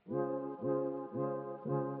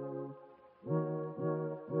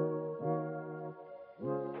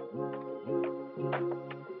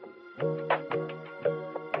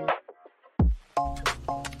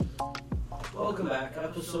Welcome back,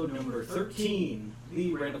 episode number 13,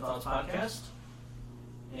 the Random Thoughts Podcast.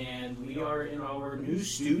 And we are in our new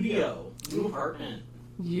studio, new apartment.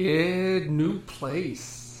 Yeah, new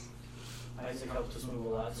place. Isaac helped us move a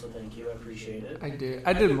lot, so thank you, I appreciate it.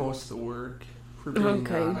 I did most of the work, for being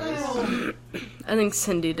honest. I think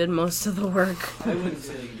Cindy did most of the work. I wouldn't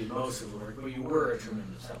say that you did most of the work, but you were a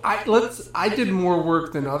tremendous help. I did more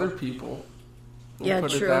work than other people. Yeah,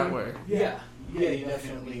 put true. it that way. Yeah, you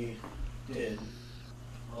definitely did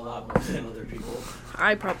a lot more than other people.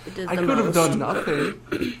 I probably did the I could have done nothing,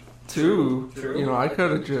 too. True. You know, I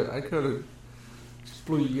could have just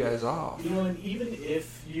blew you guys off. You know, and even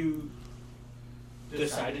if you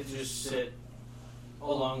decided to just sit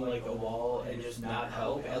along like a wall and just not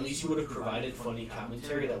help, at least you would have provided funny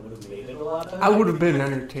commentary that would have made it a lot better. I would have been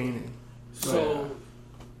entertaining. So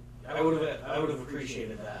I would have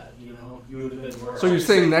appreciated that. You know, you would have been more. So you're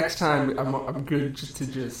saying next time I'm good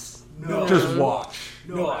just watch?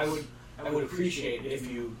 No, I would appreciate if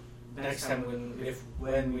you next time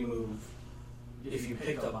when we move, if you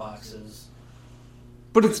picked up boxes.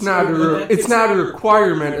 But it's not a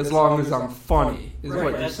requirement as long as I'm funny, is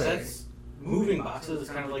what you're saying. That's, moving boxes is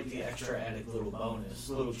kind of like the extra added little bonus,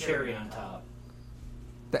 little cherry on top.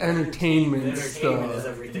 The entertainment's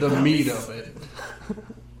the meat of it.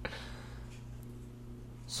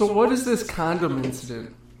 So what is this condom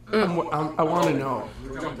incident? I want to know.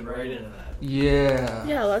 We're jumping right into that. Yeah.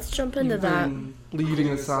 Yeah, let's jump into You've that. been leading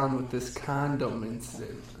us on with this condom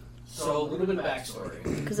incident. So a little bit of backstory.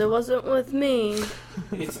 Because it wasn't with me.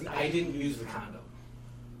 I didn't use the condom.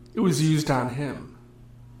 It was used on him.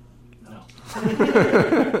 No.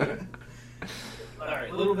 Alright,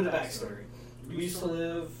 a little bit of backstory. We used to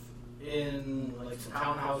live in like some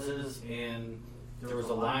townhouses, and there was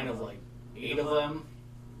a line of like 8 of them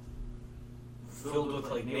filled with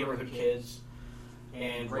like neighborhood kids,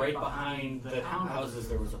 and right behind the townhouses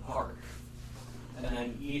there was a park, and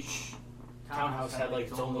then each townhouse had like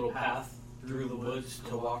its own little path through the woods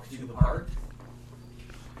to walk to the park.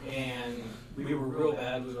 And we were real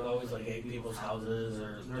bad. We would always like egg people's houses,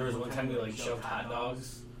 or there was one time we like shoved hot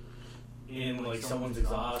dogs in like someone's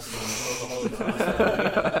exhaust and drove the whole exhaust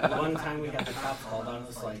out. One time we had the cops called on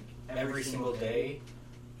us like every single day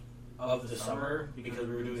of the summer because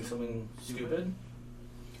we were doing something stupid.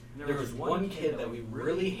 There was one kid that we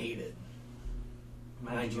really hated.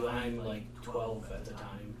 Mind you, I'm like 12 at the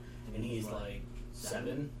time, and he's like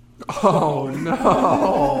 7. Oh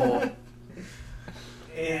no!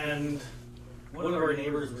 And one of our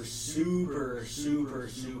neighbors was super, super,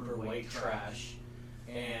 super white trash,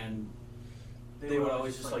 and they would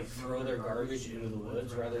always just like throw their garbage into the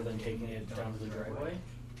woods rather than taking it down to the driveway.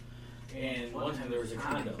 And one time there was a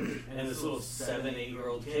condom, and this little 7,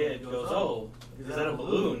 8-year-old kid goes, "Oh, is that a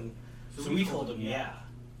balloon?" So we told him, "Yeah."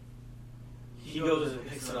 He goes and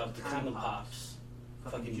picks it up, the condom pops,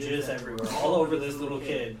 fucking jizz everywhere, all over this little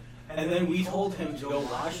kid. And then we told him to go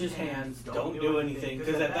wash his hands, don't do anything,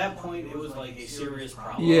 because at that point it was like a serious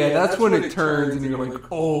problem. Yeah, that's when it turns and you're like,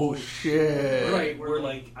 oh shit. Right, we're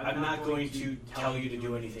like, I'm not going to tell you to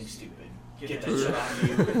do anything stupid. Get that shit off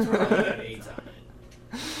you, it's probably got AIDS on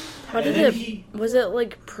it. How did was it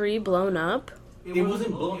like pre-blown up? It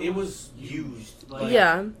wasn't blown, it was used. Like,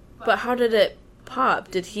 yeah, but how did it pop?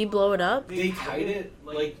 Did he blow it up? They tied it,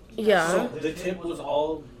 like, yeah. So the tip was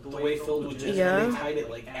all the way filled with jizz, yeah. and they tied it,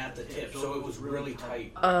 like, at the tip, so it was really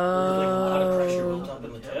tight. There was, like, a lot of pressure built up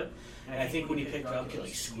in the tip, and I think when he picked it up, he,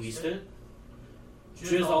 like, squeezed it.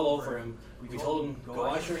 Jizz all over him. We told him, go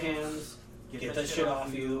wash your hands, get that shit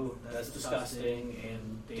off you, that's disgusting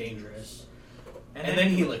and dangerous. And then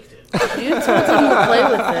he licked it. You told him to play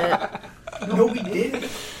with it. No, we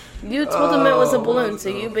didn't. You told him it was a balloon, so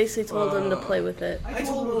you basically told him to play with it. I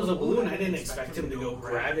told him it was a balloon. I didn't expect him to go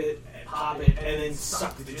grab it, pop it, and then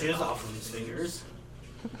suck the jizz off of his fingers.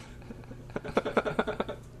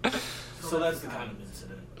 So that's the kind of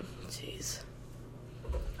incident. Jeez.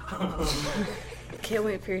 Can't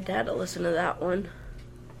wait for your dad to listen to that one.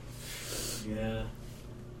 Yeah.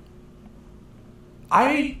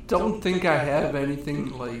 I don't think I have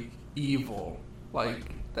anything like evil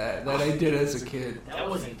like that I did as a kid. That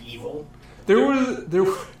wasn't evil. There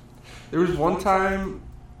was one time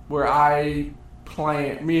where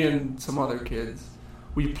me and some other kids,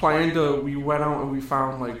 we went out and we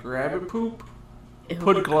found like rabbit poop,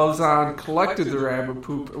 put gloves on, collected the rabbit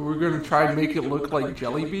poop, and we were going to try and make it look like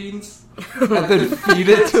jelly beans and then feed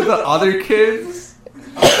it to the other kids.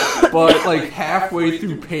 But like halfway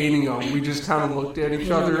through painting them, we just kind of looked at each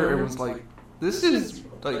other and was like, this is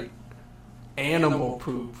like animal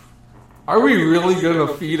poop. Are we really going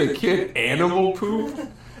to feed a kid animal poop?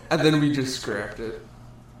 And then we just scrapped it.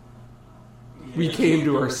 we came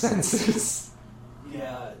to our senses.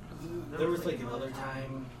 Yeah, there was like another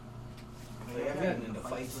time. Like I've gotten into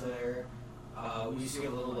fights there. We used to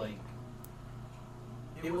get a little like.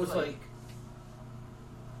 It was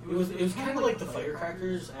kind of like the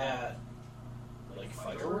firecrackers at like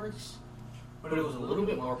fireworks, but it was a little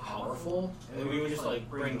bit more powerful. And we would just like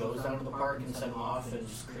bring those down to the park and set them off and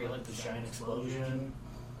just create like the giant explosion.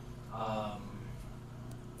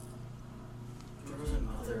 There was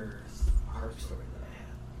another park story that I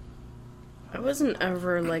had. I wasn't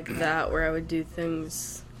ever like that where I would do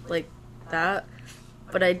things like that,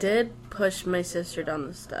 but I did push my sister down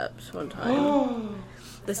the steps one time.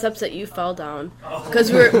 The steps that you fell down.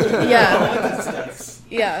 Because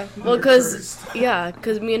yeah. Well, because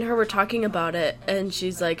me and her were talking about it, and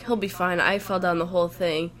she's like, he'll be fine. I fell down the whole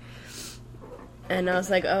thing. And I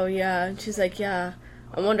was like, oh, yeah. And she's like, yeah,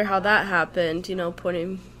 I wonder how that happened,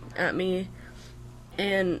 pointing at me.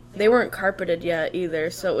 And they weren't carpeted yet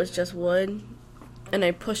either, so it was just wood. And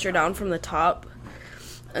I pushed her down from the top.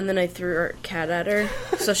 And then I threw her cat at her.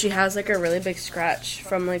 So she has, like, a really big scratch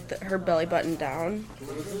from, like, her belly button down.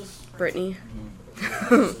 What is this? Brittany.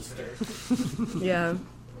 Yeah.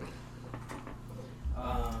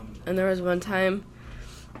 And there was one time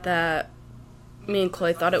that me and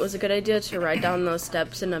Chloe thought it was a good idea to ride down those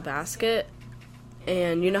steps in a basket.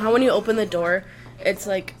 And you know how when you open the door, it's,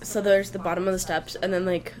 like, so there's the bottom of the steps, and then,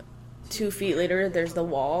 like, 2 feet later, there's the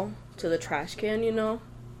wall to the trash can,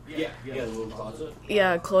 Yeah, the little closet.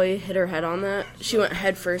 Yeah, Chloe hit her head on that. She went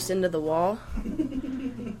head first into the wall.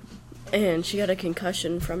 And she got a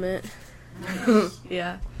concussion from it.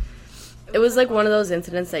 Yeah. It was like one of those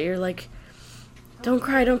incidents that you're like, don't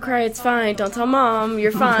cry, it's fine. Don't tell Mom,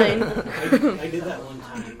 you're fine. I did that one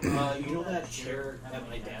time. You know that chair at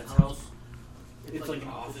my dad's house? It's like an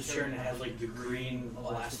office chair and it has like the green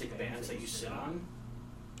elastic bands that you sit on.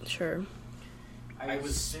 Sure. I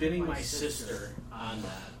was spinning my sister on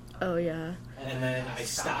that. Oh, yeah. And then I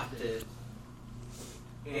stopped it.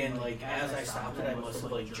 And, like, as I stopped it, I must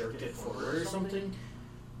have, like, jerked it forward or something.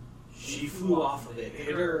 She flew off of it,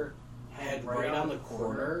 hit her head right on the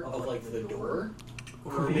corner of, like, the door.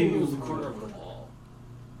 Or maybe it was the corner of the wall.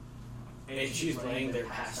 And she's laying there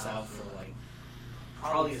passed out for, like,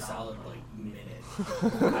 probably a solid, like, minute.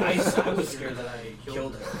 I was scared that I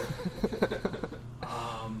killed her.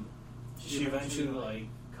 She eventually, like,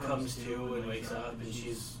 comes to and wakes up and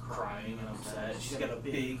she's crying and upset. She's got a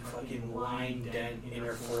big fucking line dent in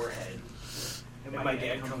her forehead. And my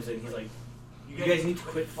dad comes in, he's like, you guys need to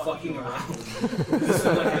quit fucking around. This is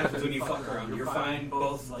what happens when you fuck around. You're fine,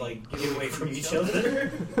 both, like, get away from each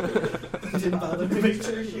other. Didn't bother to make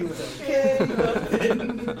sure she was okay.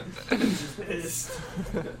 Nothing. She's pissed.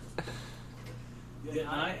 Yeah,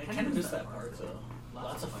 I kind of miss that part, though.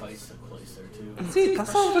 Lots of fights took place there, too. See, that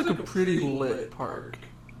sounds like a pretty lit park.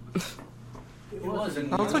 It was. And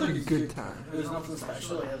sounds like a good time. It was nothing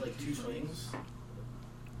special. It had like 2 swings,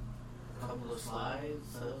 a couple of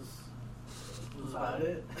slides. That was about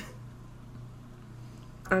it.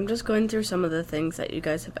 I'm just going through some of the things that you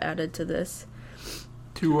guys have added to this.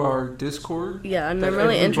 To our Discord? Yeah, and I'm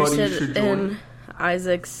really interested in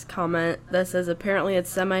Isaac's comment that says, apparently it's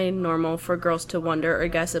semi-normal for girls to wonder or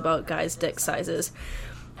guess about guys' dick sizes.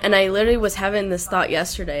 And I literally was having this thought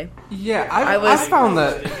yesterday. Yeah, I found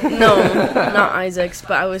that. No, not Isaac's,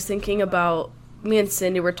 but I was thinking about, me and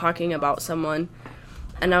Cindy were talking about someone,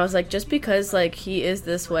 and I was like, just because, like, he is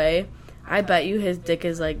this way, I bet you his dick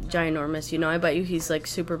is, like, ginormous, I bet you he's, like,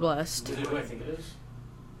 super blessed. Is it who I think it is?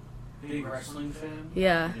 Big wrestling fan?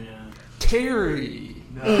 Yeah. Terry.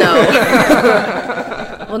 No.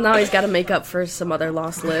 Well, now he's got to make up for some other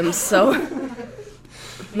lost limbs, so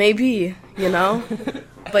maybe,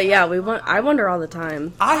 But yeah, I wonder all the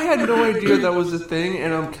time. I had no idea that was a thing,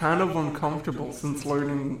 and I'm kind of uncomfortable since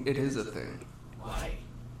learning it is a thing. Why?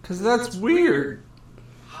 Because that's weird.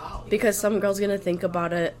 How? Because some girl's going to think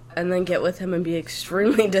about it and then get with him and be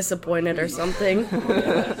extremely disappointed or something.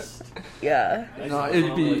 Yeah. No,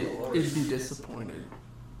 it'd be disappointed.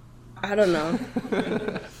 I don't know.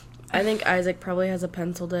 I think Isaac probably has a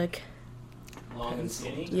pencil dick. Long and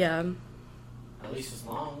skinny? Yeah. At least it's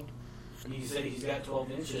long. He said he's got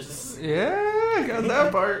 12 inches. Yeah, I got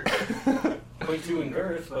that part. 0.2 in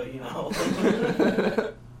girth, but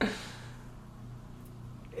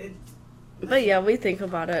But yeah, we think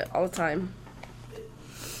about it all the time.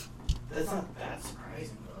 That's not that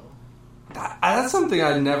surprising, though. That's something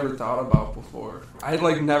I never thought about before. I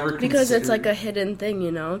never because it's like a hidden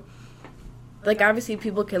thing, Like obviously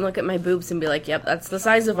people can look at my boobs and be like, "Yep, that's the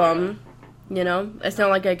size of them," You know, it's not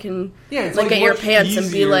like I can it's look like at your much pants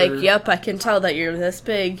and be like, easier- "Yep, I can tell that you're this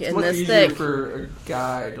big It's and much this easier thick." for a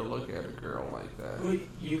guy to look at a girl like that. Well,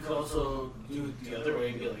 you could also do it the other way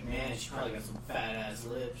and be like, man, she probably got some fat ass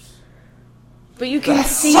lips. But you can That's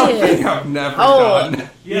see something it. I've never Oh. done.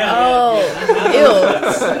 Oh,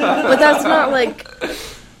 ew. But that's not like.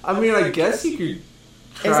 I mean, I guess you could.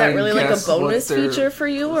 Try Is that and really like a guess what bonus their- feature for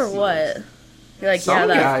you or what? You're like, Some yeah,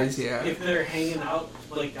 that. guys, yeah. If they're hanging out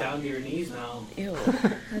like down to your knees now. Ew,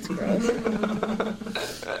 that's gross.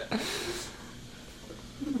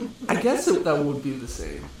 I guess that would be the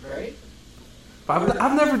same. Right? But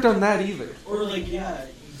I've never done that either. Or like, yeah,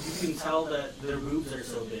 you can tell that their boobs are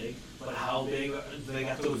so big, but how big? They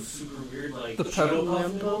got those super weird like The Cheeto puff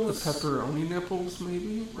The nipples. pepperoni nipples,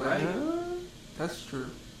 maybe? Right. That's true.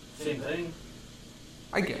 Same thing.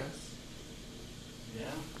 I guess. Yeah.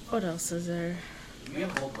 What else is there? We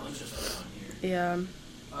have a whole bunch of stuff on here.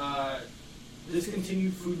 Yeah.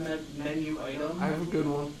 Discontinued food menu item I have a good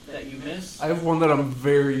one. that you missed. I have one that I'm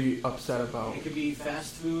very upset about. It could be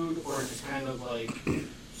fast food or just kind of like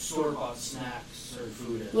store-bought snacks or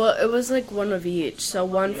food. Well, it was like one of each. So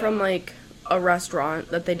one from like a restaurant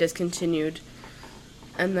that they discontinued,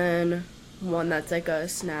 and then one that's like a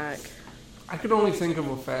snack. I could only think of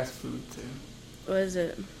a fast food too. What is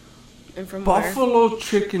it? And from where? Buffalo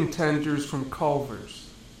chicken tenders from Culver's.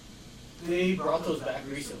 They brought those back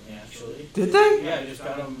recently, actually. Did they? Yeah, I just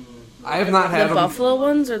got them. I have not had The them. buffalo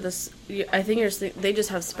ones or I think they just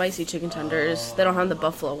have spicy chicken tenders. They don't have the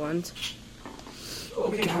buffalo ones.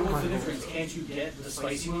 Okay, so what's the difference? Can't you get the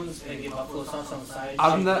spicy ones and get buffalo sauce on the side?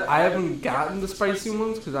 I haven't gotten the spicy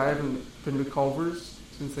ones because I haven't been to Culver's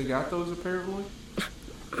since they got those apparently.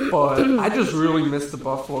 But I just really miss the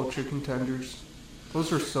buffalo chicken tenders.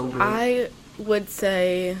 Those are so good. I would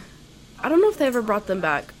say, I don't know if they ever brought them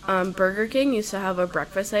back. Burger King used to have a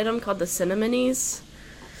breakfast item called the Cinnamonies,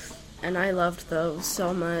 and I loved those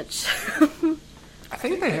so much. I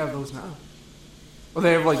think they have those now. Well,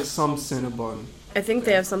 they have like some Cinnabon. I think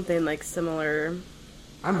they have something like similar.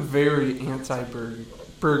 I'm very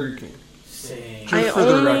anti-Burger King. Same. Just I for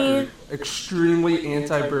the only- record, extremely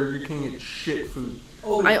anti-Burger King. It's shit food.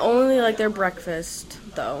 Oh, I only like their breakfast,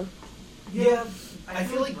 though. yeah. I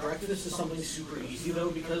feel like breakfast is something super easy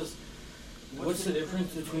though, because what's the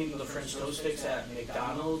difference between the French toast sticks at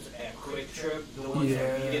McDonald's, at Quick Trip, the ones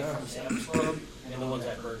that we get from Sam's Club, and the ones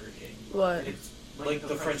at Burger King? What? It's like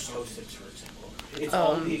the French toast sticks, for example. It's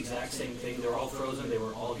all the exact same thing. They're all frozen. They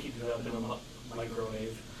were all heated up in a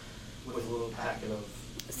microwave with a little packet of.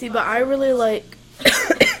 See, but I really like,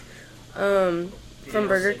 from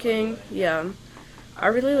Burger King, yeah. I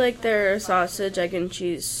really like their sausage, egg, and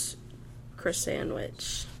cheese crisp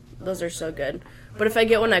sandwich. Those are so good. But if I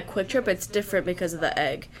get one at Quick Trip, it's different because of the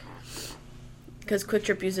egg. Because Quick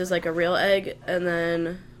Trip uses like a real egg, and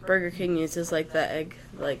then Burger King uses like the egg,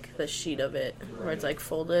 like the sheet of it, where it's like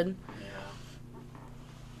folded.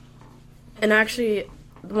 And actually,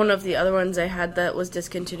 one of the other ones I had that was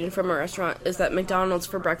discontinued from a restaurant is that McDonald's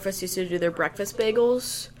for breakfast used to do their breakfast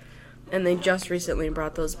bagels, and they just recently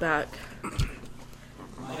brought those back.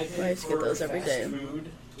 I used to get those every day. Food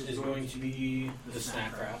is going to be the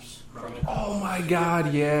snack wraps from it. Oh my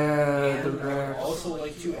god, yeah, the And I would wraps. also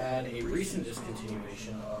like to add a recent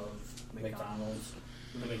discontinuation of McDonald's,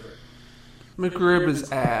 the McRib. McRib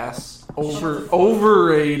is ass.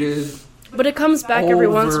 Overrated. But it comes back every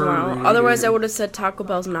once in a while. Overrated. Otherwise, I would have said Taco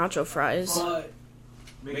Bell's nacho fries. But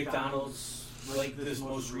McDonald's, like this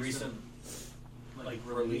most recent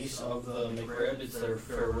release of the McRib, it's their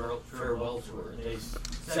farewell tour. They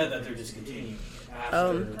said that they're discontinuing it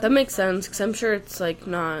after. That makes sense, because I'm sure it's like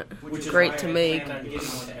not Which is great why to I make. planned on getting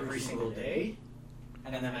one every single day,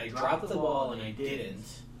 and then I dropped the ball and I didn't,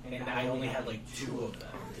 and I only had like 2 of them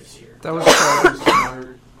this year. That was probably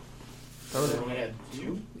smart. That was I only had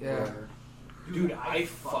 2. Yeah. Dude, I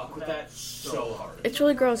fuck with that so hard. It's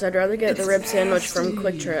really gross. I'd rather get the rib sandwich from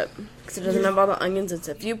Quick Trip, because it doesn't have all the onions and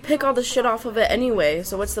stuff. You pick all the shit off of it anyway,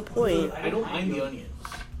 so what's the point? I don't mind the onions.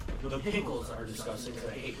 The pickles are disgusting because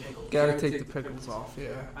I hate pickles. Gotta take the pickles off,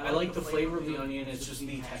 yeah. I like the flavor of the onion. It's just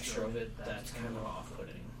the texture of it that's kind of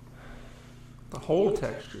off-putting. The whole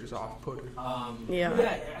texture is off-putting.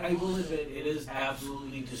 Yeah. I will admit it is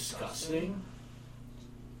absolutely disgusting,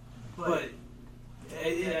 but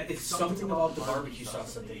it's something about the barbecue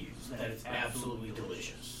sauce that they use that is absolutely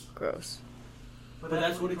delicious. Gross. But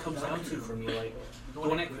that's what it comes down to for me. Like, the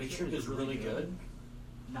one at Quick Trip is really good,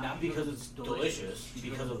 not because it's delicious,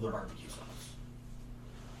 because of the barbecue sauce.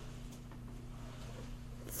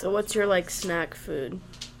 So what's your, like, snack food?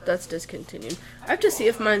 that's discontinued. I have to see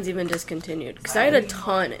if mine's even discontinued, because I had a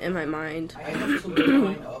ton in my mind. I have to look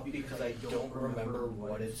mine up because I don't remember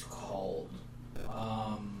what it's called.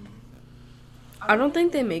 I don't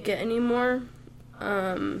think they make it anymore.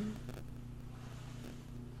 Oh,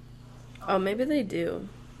 maybe they do.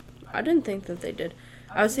 I didn't think that they did.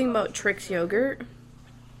 I was thinking about Trix yogurt.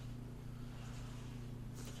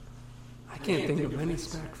 I can't think of any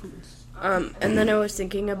snack foods. And then I was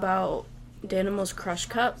thinking about Danimals Crush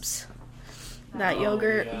Cups. That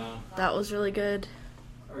yogurt. Yeah. That was really good.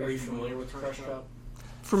 Are you familiar with Crush Cup?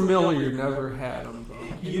 Familiar, never had them.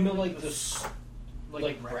 You know, like this,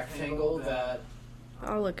 like rectangle that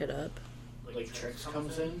I'll look it up. like Trix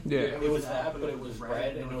comes in. Yeah. It was that, but it was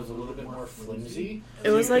red and it was a little bit more flimsy. It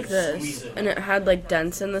was You like could this, squeeze it. and it had like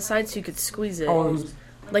dents in the side, so you could squeeze it. Oh, it was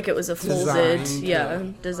Like it was a folded,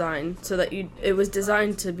 Designed, design, so that it was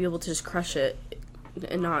designed to be able to just crush it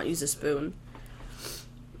and not use a spoon.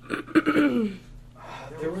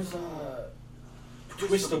 There was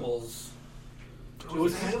Twistables. It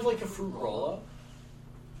was kind of like a fruit roll-up.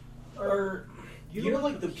 Or, you know,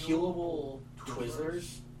 like the peelable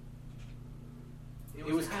Twizzlers? It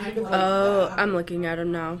was kind of like Oh, that. I'm looking at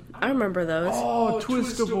them now. I remember those. Oh,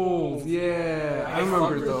 Twistables. Yeah, I remember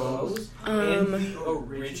fucked with those. And the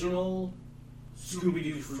original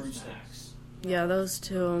Scooby-Doo fruit snacks. Yeah, those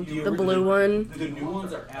two. The The blue one. The new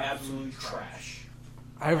ones are absolute trash.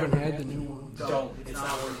 I haven't had the new ones. Don't. It's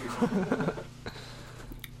not worth your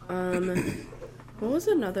time. What was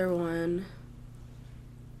another one?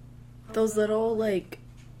 Those little, like,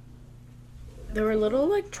 they were little,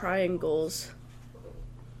 like, triangles.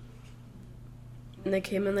 And they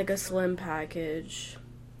came in, like, a slim package.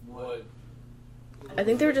 What? I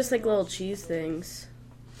think they were just, like, little cheese things.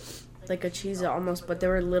 Like a cheese almost, but they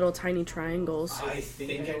were little tiny triangles. I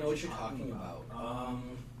think I know what you're talking about.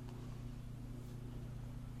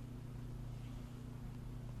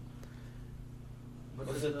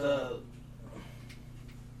 Was it the...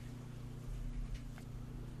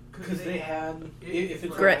 Because they had... If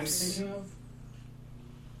it's Grips. what I'm thinking of?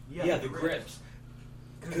 Yeah, the grips.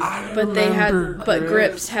 But they had, Remember but Grips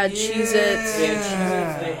Grips? had Cheez-Its, They had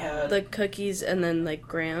Cheez-Its, they had... the cookies, and then, like,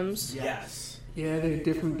 grams. Yes. Yeah, they had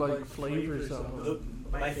different like flavors of them.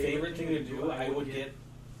 My favorite thing to do, I would get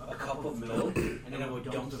a cup of milk, and then I would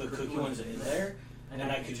dump the cookie ones in there, and then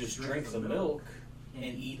I could just drink the milk and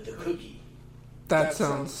eat the cookie. That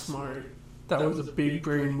sounds smart. That was a big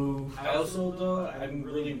brain move. I also, though, I'm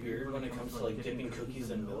really weird when it comes to, like, dipping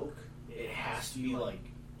cookies in milk. It has to be, like,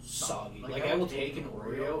 soggy. Like, I will take an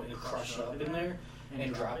Oreo and crush it up in there,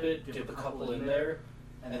 and drop it, dip a couple in there,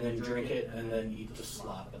 and then drink it, and then eat the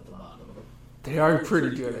slop at the bottom. They are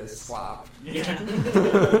pretty good at slop. Yeah.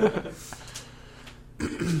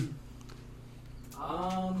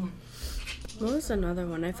 What was another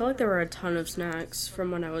one? I felt like there were a ton of snacks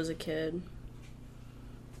from when I was a kid.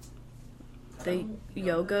 The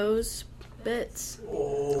Yogos bits.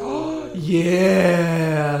 Oh.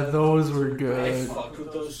 Yeah, those were I good. fucked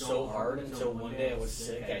with those so hard until one day I was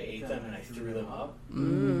sick, I ate them and I threw them up.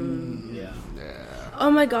 Yeah. Yeah.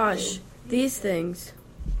 Oh my gosh, these things.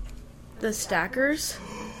 The stackers.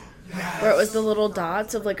 Where it was the little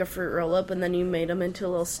dots of like a fruit roll-up and then you made them into a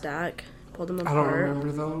little stack. Pulled them I don't apart.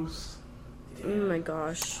 remember those. Oh my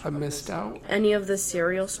gosh. I missed out. Any of the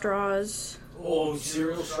cereal straws. Oh,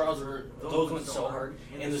 cereal straws those went so hard.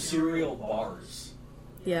 And the cereal bars.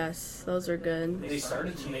 Yes, those are good. They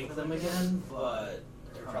started to make them again, but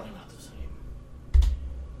they're probably not the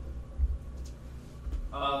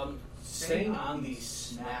same. Staying on the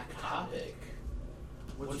snack topic,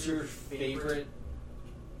 what's your favorite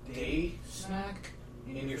day snack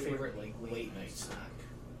and your favorite like late night snack?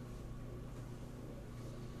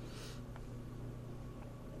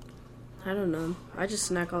 I don't know. I just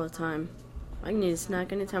snack all the time. I can eat a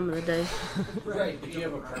snack any time of the day. Right, but do you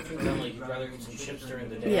have a preference on like you'd rather eat some chips during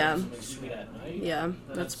the day Yeah. or something sweet at night? Yeah,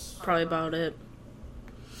 that's probably about it.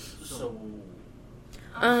 So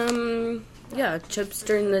Yeah, chips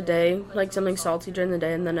during the day, like something salty during the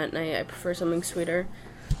day, and then at night I prefer something sweeter,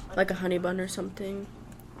 like a honey bun or something.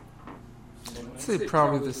 I'd say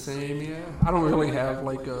probably the same, yeah. I don't really have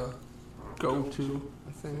like a go-to,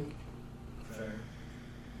 I think. fair.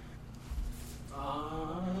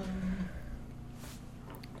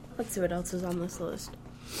 Let's see what else is on this list.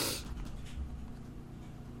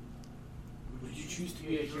 Would you choose to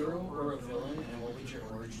be a hero or a villain, and what would your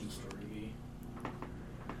origin story be?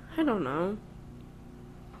 I don't know.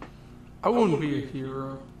 I wouldn't be a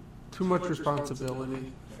hero. Too much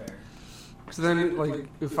responsibility. Fair. Because then, like,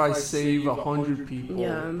 if I save 100 people,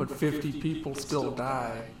 Yeah. but 50 people still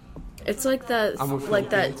die, It's like that, I'm gonna feel like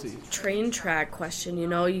that guilty. train track question. You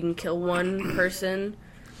know, you can kill one person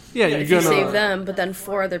Yeah, if you're you gonna save them, but then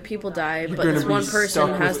 4 other people die. But gonna this be one person stuck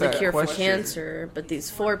with has the that cure for question. cancer, but these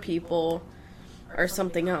 4 people are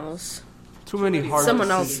something else. too many hard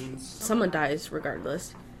decisions. Someone dies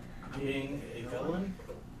regardless. Being a villain,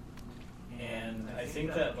 and I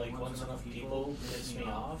think that like once enough people piss me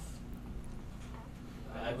off,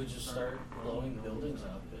 I would just start blowing buildings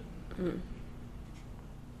up. And,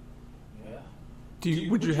 yeah.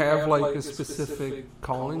 Would you have like a specific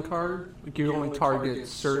calling card? Like you only target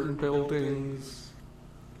certain buildings?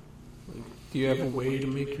 Like, do you have a way to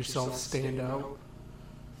make yourself stand out?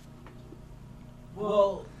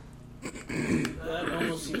 Well, that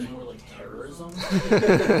almost seems more like terrorism.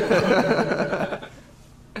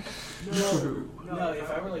 No, if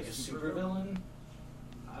I were like a supervillain,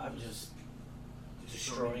 I'm just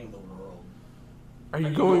destroying the world. Are you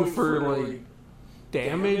going for like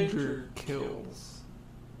damage or kills?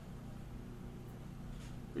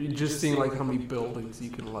 Are you just seeing like how many buildings you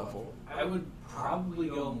can level? I would probably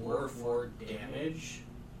go more for damage.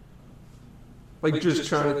 Like just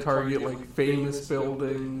trying to target like famous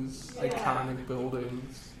buildings, iconic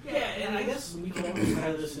buildings. Yeah, and I guess we can almost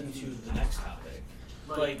tie this into the next topic.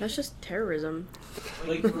 Like, That's just terrorism.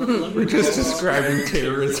 like We're just describing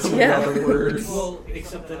terrorism Yeah. in other words. Well,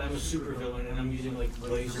 except that I'm a supervillain and I'm using like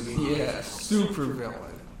laser beam. Yeah, super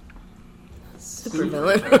villain. Super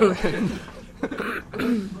villain.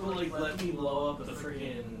 Well, like let me blow up the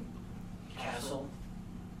freaking castle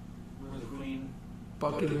where the queen.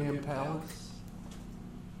 Buckingham Palace.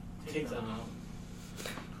 Take them out.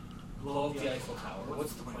 Blow up the Eiffel Tower.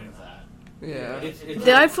 What's the point of that? Yeah. It's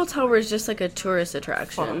The Eiffel Tower is just like a tourist Fuck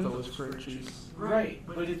attraction. those Frenchies. right,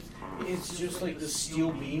 but it's just like the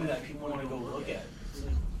steel beam that people want to go look at. It's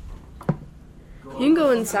like, You can go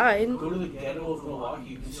inside. Go to the ghetto of Milwaukee.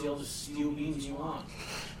 You can see all the steel beams you want.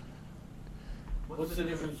 What's the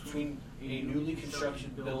difference between a newly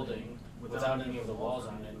constructed building without any of the walls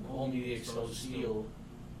on it, only the exposed steel,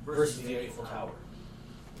 versus the Eiffel Tower?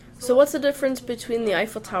 So what's the difference between the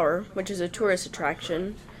Eiffel Tower, which is a tourist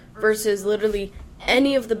attraction, versus literally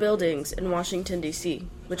any of the buildings in Washington, D.C.,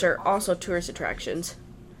 which are also tourist attractions?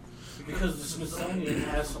 Because the Smithsonian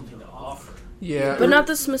has something to offer. Yeah. But not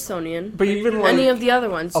the Smithsonian. But even like Any of the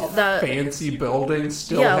other ones. a That fancy building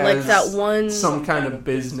still Yeah, has like that one- some kind of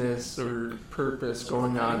business or purpose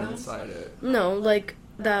going on inside it. No, like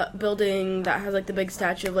that building that has like the big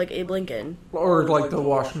statue of like Abe Lincoln. Or like the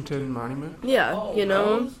Washington Monument. Yeah, Oh, you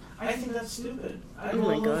know? those? I think that's stupid. I Oh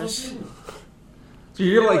my love those gosh. too. So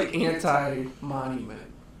you're like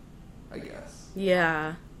anti-monument, I guess.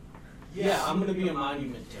 Yeah. Yeah, I'm gonna be a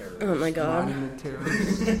monument terrorist. Oh my god. Monument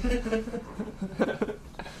terrorist.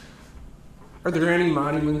 Are there any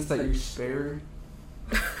monuments that you're sparing?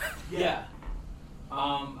 Yeah.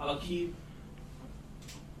 I'll keep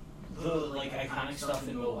the like iconic stuff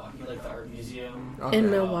in Milwaukee, like the art museum. Okay.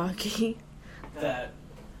 In Milwaukee. That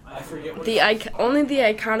I forget what. Only the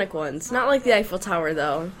iconic ones. Not like the Eiffel Tower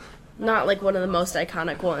though. Not like one of the most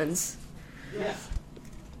iconic ones. Yeah.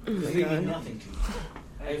 Oh my They mean god. nothing to me.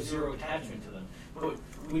 I have zero attachment to them. But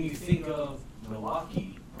when you think of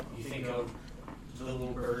Milwaukee, you think of the little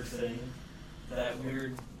bird thing, that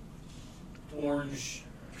weird orange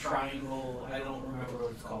triangle. I don't remember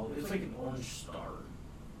what it's called. It's like an orange star.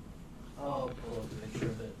 I'll pull up a picture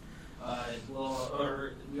of it.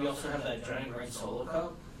 Or we also have that giant red Solo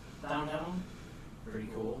cup downtown. Pretty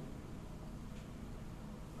cool.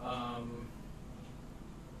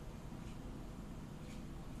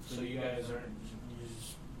 So you guys aren't. You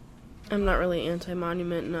just, I'm not really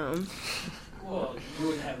anti-monument, no. well, you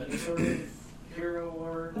wouldn't have any sort of hero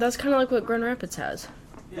or. That's kind of like what Grand Rapids has.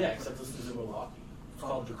 Yeah, except this is in Milwaukee. It's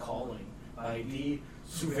called The Calling by D.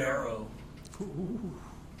 Suvero.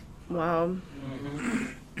 Wow.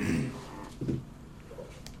 Mm-hmm.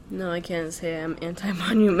 No, I can't say I'm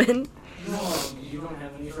anti-monument. No, you don't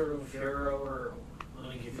have any sort of hero or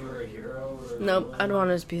like if you were a hero or. Nope, I'd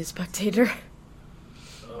want to be a spectator.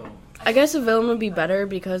 Oh. I guess a villain would be better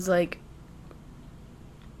because, like,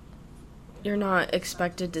 you're not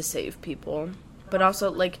expected to save people. But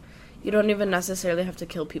also, like, you don't even necessarily have to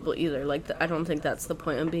kill people either. Like, I don't think that's the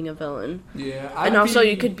point of being a villain. Yeah. And also,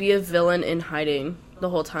 you could be a villain in hiding the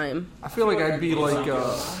whole time. I feel like I'd be like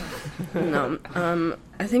No,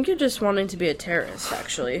 I think you're just wanting to be a terrorist,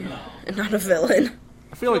 actually, and not a villain.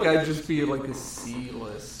 I feel like I'd just be like a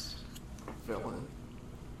C-list villain.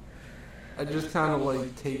 I just kind of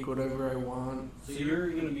like take whatever I want. So you're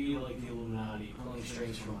gonna be like the Illuminati, pulling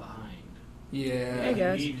strings from behind. Yeah. I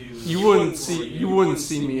guess. You wouldn't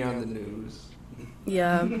see me on the news.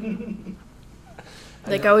 Yeah.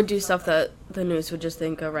 Like, I would do stuff that the news would just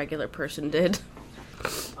think a regular person did.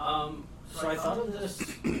 So I thought of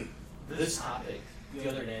this topic the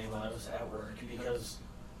other day when I was at work because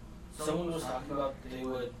someone was talking about they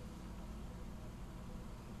would,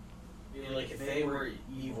 like, if they were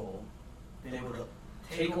evil, they would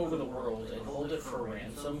take over the world and hold it for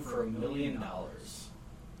ransom for $1 million.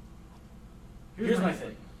 Here's my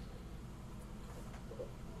thing.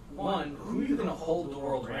 One, who are you going to hold the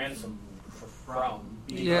world ransom from?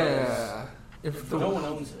 Because if no one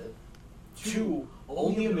owns it. Two,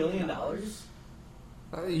 only $1 million?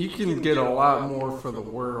 You can get a lot more for the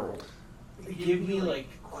world. Give me, like,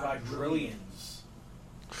 quadrillions.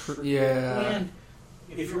 Yeah. And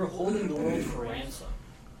if you're holding the world for ransom,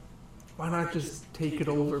 why not just take it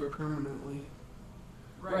over permanently?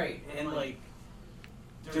 Right, and, like,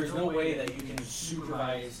 there's no way that you can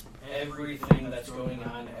supervise everything that's going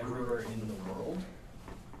on everywhere in the world.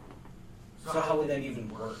 So how would that even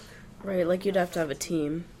work? Right, like, you'd have to have a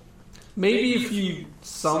team. Maybe if you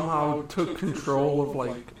somehow took control of,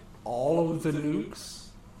 like, all of the nukes.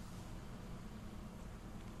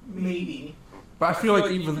 Maybe. But I feel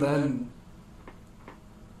like even then,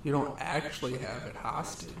 you don't actually have it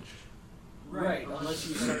hostage. Right, unless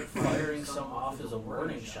you start firing some off as a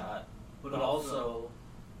warning shot. But also,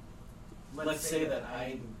 let's say that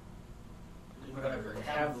I,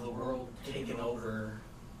 have the world taken over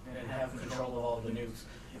and have control of all the nukes.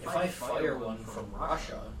 If I fire one from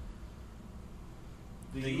Russia,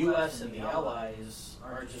 the U.S. and the Allies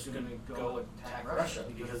are just going to go attack Russia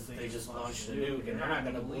because they just launched a nuke, and they're not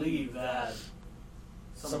going to believe that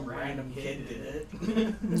some random kid did it.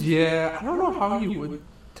 Yeah, I don't know how you would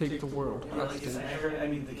take the world. Yeah, like I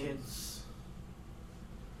mean, the kid's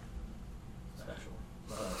special.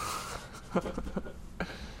 But,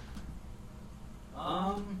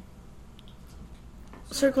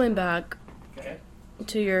 Circling back okay.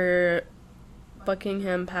 to your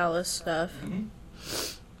Buckingham Palace stuff.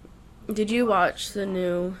 Mm-hmm. Did you watch the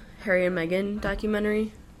new Harry and Meghan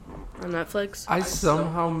documentary on Netflix? I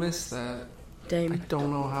somehow missed that. Dang. I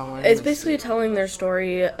don't know how I It's basically telling their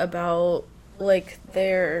story about, like,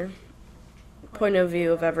 their point of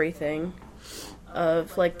view of everything.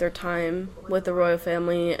 Of, like, their time with the royal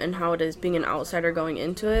family and how it is being an outsider going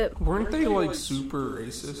into it. Weren't they, like, super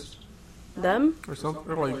racist? Them? Or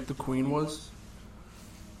something? Or, like, the Queen was?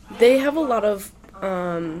 They have a lot of,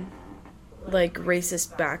 like,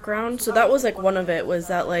 racist background. So that was, like, one of it was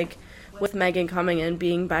that, like, with Meghan coming in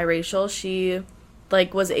being biracial, she,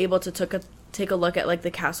 like, was able to take a look at, like,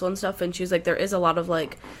 the castle and stuff, and she was like, there is a lot of,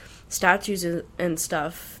 like, statues and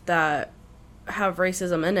stuff that have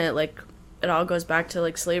racism in it. Like, it all goes back to,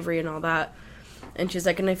 like, slavery and all that. And she's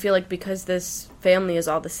like, and I feel like because this family is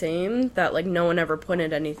all the same, that, like, no one ever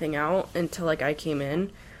pointed anything out until, like, I came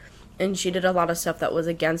in. And she did a lot of stuff that was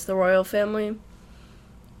against the royal family.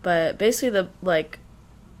 But basically the, like,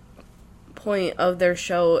 point of their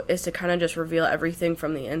show is to kind of just reveal everything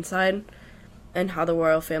from the inside and how the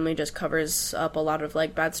royal family just covers up a lot of,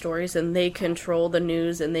 like, bad stories. And they control the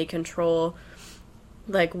news and they control,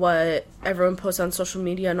 like, what everyone posts on social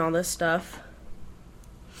media and all this stuff.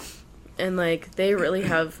 And, like, they really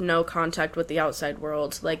have no contact with the outside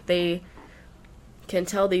world. Like, they can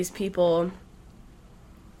tell these people,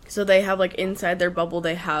 so they have, like, inside their bubble,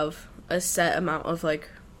 they have a set amount of, like,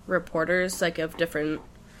 reporters, like, of different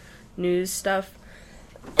news stuff.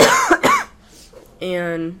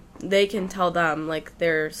 And they can tell them, like,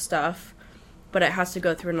 their stuff, but it has to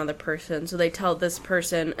go through another person. So they tell this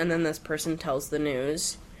person, and then this person tells the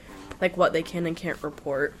news, like, what they can and can't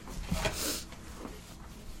report.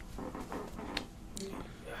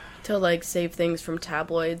 To, like, save things from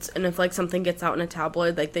tabloids. And if, like, something gets out in a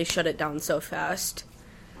tabloid, like, they shut it down so fast.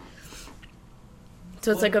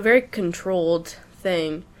 So it's, like, a very controlled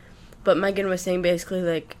thing. But Meghan was saying basically,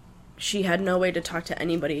 like, she had no way to talk to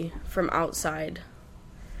anybody from outside.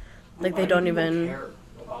 Like, they don't even care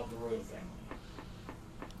about the royal family?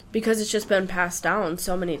 Because it's just been passed down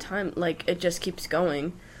so many times. Like, it just keeps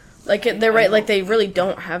going. Like, they're right, like, they really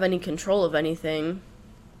don't have any control of anything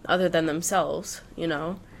other than themselves, you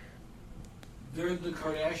know? They're the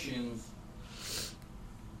Kardashians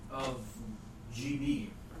of GB.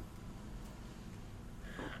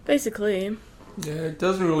 Basically. Yeah, it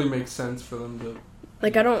doesn't really make sense for them to...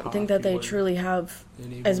 Like, I don't think that they truly have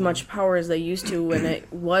as much power as they used to when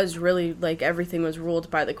it was really, like, everything was ruled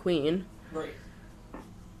by the Queen. Right.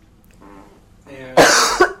 And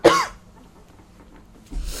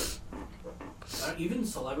even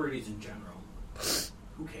celebrities in general,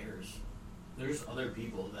 who cares? There's other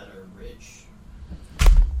people that are rich.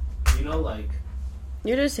 You know, like...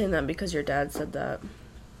 You're just saying that because your dad said that.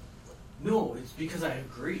 No, it's because I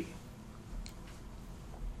agree.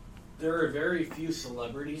 There are very few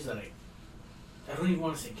celebrities that I don't even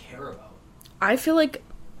want to say care about. I feel like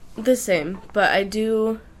the same, but I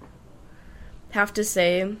do have to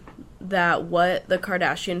say that what the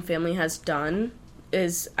Kardashian family has done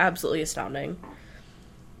is absolutely astounding.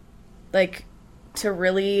 Like,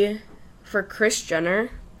 for Kris Jenner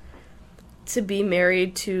to be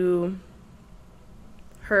married to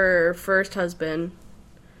her first husband,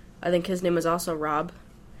 I think his name was also Rob,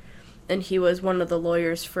 and he was one of the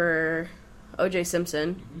lawyers for O.J.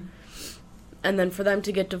 Simpson, and then for them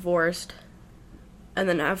to get divorced, and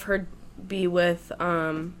then have her be with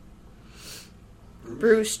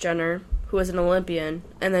Bruce Jenner, who was an Olympian,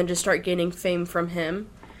 and then just start gaining fame from him,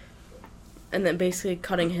 and then basically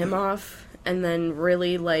cutting him off, and then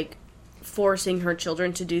really, like, forcing her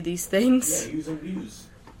children to do these things. Yeah, use and abuse.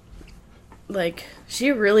 Like,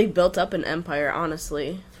 she really built up an empire,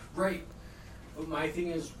 honestly. Right. But my thing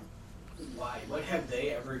is, why? What have they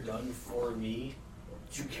ever done for me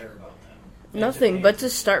to care about them? Nothing, but to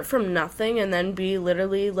start from nothing and then be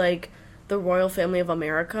literally, like, the royal family of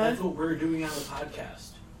America. That's what we're doing on the podcast.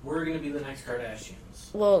 We're going to be the next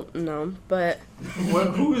Kardashians. Well, no, but...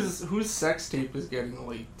 Whose sex tape is getting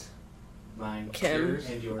leaked? Mine, Kim. yours,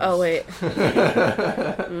 and yours. Oh, wait.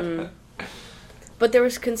 But there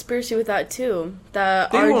was conspiracy with that, too.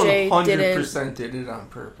 That RJ didn't... 100% did it on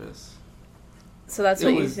purpose. So that's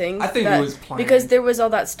what you think? I think it was planned. Because there was all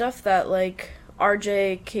that stuff that, like,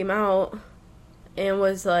 RJ came out and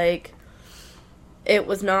was like... It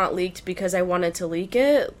was not leaked because I wanted to leak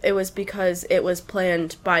it. It was because it was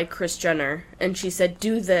planned by Kris Jenner. And she said,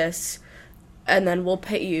 do this, and then we'll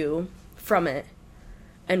pay you from it.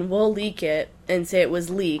 And we'll leak it and say it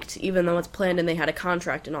was leaked, even though it's planned and they had a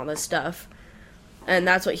contract and all this stuff. And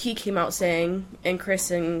that's what he came out saying. And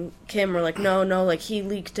Kris and Kim were like, no, like, he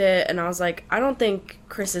leaked it. And I was like, I don't think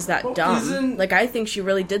Kris is that dumb. Like, I think she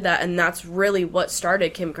really did that, and that's really what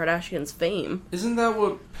started Kim Kardashian's fame. Isn't that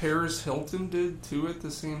what Paris Hilton did, too, at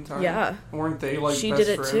the same time? Yeah. Weren't they, like, she best did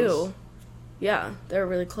it, friends? too. Yeah, they were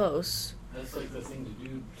really close. That's, like, the thing to do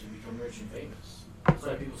to become rich and famous. That's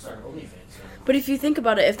why people start OnlyFans. But if you think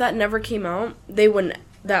about it, if that never came out, they wouldn't...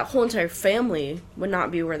 That whole entire family would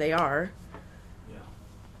not be where they are.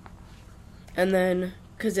 And then,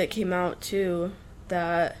 because it came out, too,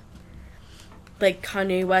 that, like,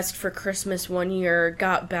 Kanye West for Christmas one year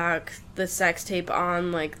got back the sex tape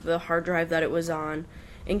on, like, the hard drive that it was on,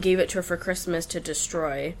 and gave it to her for Christmas to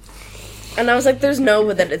destroy. And I was like, there's no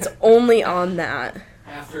way that it's only on that.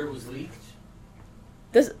 After it was leaked?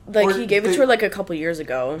 He gave it to her, like, a couple years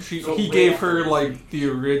ago. He gave her, like, the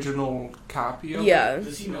original copy of it? Yeah.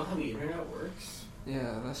 Does he know how the internet works?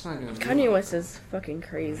 Yeah, that's not gonna be Kanye West is fucking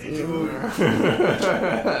crazy.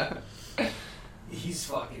 He's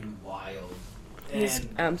fucking wild. He's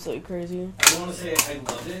absolutely crazy. I want to say I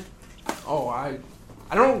love it. Oh, I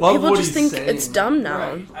don't love People what just he's think saying. it's dumb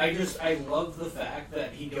now. Right. I love the fact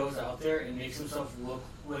that he goes out there and makes himself look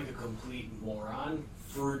like a complete moron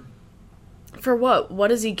for what?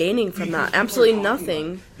 What is he gaining from that? Absolutely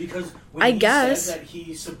nothing. Because when I he guess said that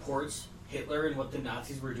he supports Hitler and what the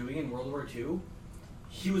Nazis were doing in World War II,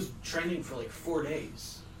 he was trending for like 4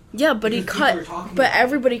 days. Yeah, but he cut. But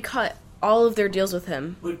everybody cut all of their deals with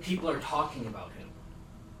him. But people are talking about him.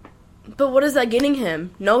 But what is that getting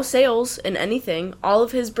him? No sales in anything. All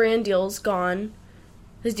of his brand deals gone.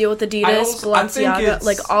 His deal with Adidas, Balenciaga,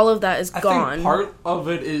 like all of that is gone. I think part of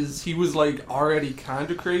it is he was like already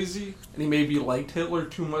kind of crazy, and he maybe liked Hitler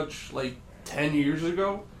too much like 10 years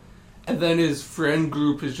ago, and then his friend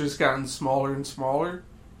group has just gotten smaller and smaller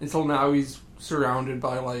until now he's surrounded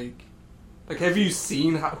by like have you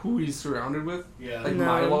seen who he's surrounded with? Yeah. Like no.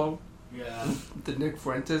 Milo? Yeah. The Nick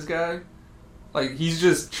Fuentes guy? Like, he's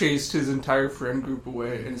just chased his entire friend group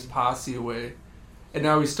away and his posse away. And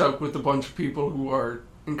now he's stuck with a bunch of people who are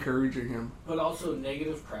encouraging him. But also,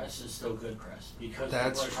 negative press is still good press. Because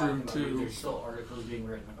that's true, too. There's still articles being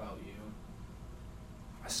written about you.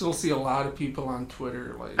 I still see a lot of people on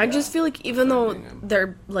Twitter, like... I just feel like even though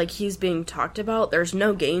they're, like, he's being talked about, there's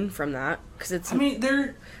no gain from that. Because it's... I mean,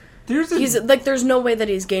 there's no way that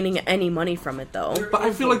he's gaining any money from it, though. But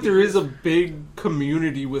I feel like there is a big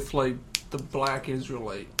community with, like, the Black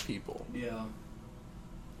Israelite people. Yeah.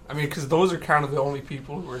 I mean, because those are kind of the only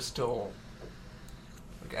people who are still,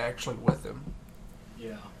 like, actually with him.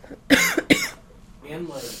 Yeah. And,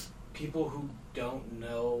 like, people who don't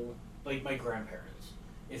know, like, my grandparents.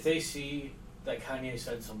 If they see that Kanye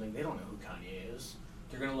said something, they don't know who Kanye is.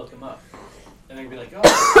 They're going to look him up. And they're going to be like,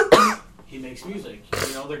 oh, he makes music.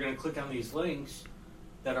 You know, they're going to click on these links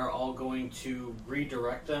that are all going to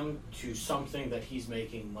redirect them to something that he's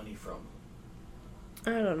making money from.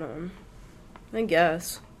 I don't know. I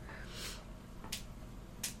guess.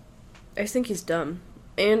 I just think he's dumb.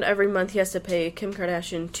 And every month he has to pay Kim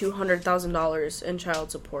Kardashian $200,000 in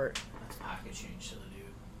child support. That's pocket change to the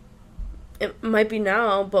dude. It might be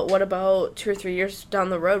now, but what about 2 or 3 years down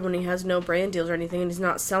the road when he has no brand deals or anything and he's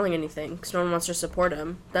not selling anything because no one wants to support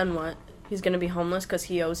him? Then what? He's going to be homeless because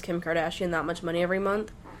he owes Kim Kardashian that much money every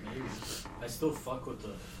month? Maybe. I still fuck with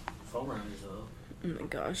the foam runners, though. Oh my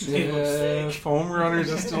gosh. Yeah, foam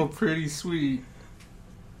runners are still pretty sweet.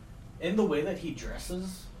 And the way that he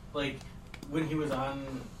dresses, like, when he was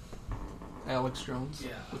on... Alex Jones.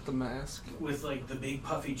 Yeah. With the mask. With, like, the big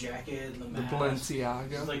puffy jacket and the mask. The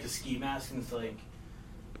Balenciaga. It's like a ski mask, and it's like...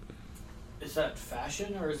 Is that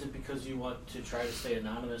fashion, or is it because you want to try to stay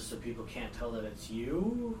anonymous so people can't tell that it's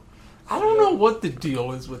you? I don't know what the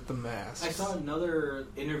deal is with the mask. I saw another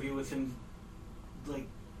interview with him, like,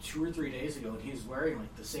 2 or 3 days ago, and he's wearing,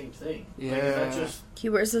 like, the same thing. Yeah. Like, is that just... He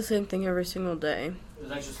wears the same thing every single day. Is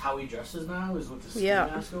that just how he dresses now? Is with the ski Yeah.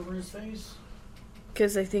 mask over his face?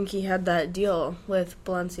 Because I think he had that deal with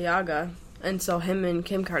Balenciaga. And so him and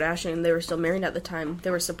Kim Kardashian, they were still married at the time. They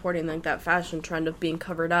were supporting, like, that fashion trend of being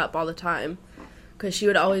covered up all the time. Because she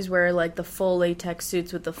would always wear, like, the full latex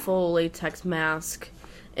suits with the full latex mask.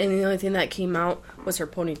 And the only thing that came out was her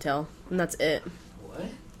ponytail. And that's it. What?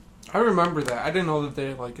 I remember that. I didn't know that they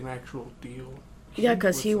had, like, an actual deal. Yeah,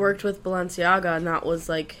 because he them. worked with Balenciaga, and that was,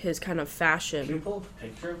 like, his kind of Can you fashion. pull up a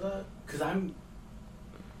picture of that? Because I'm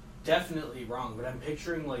definitely wrong, but I'm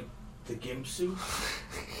picturing, like, the gimp suit.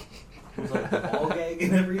 With, like, the ball gag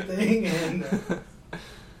and everything, and...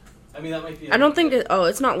 I mean, that might be... I don't think it... Oh,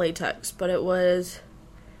 it's not latex, but it was...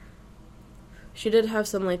 She did have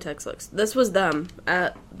some latex looks. This was them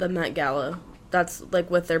at the Met Gala. That's, like,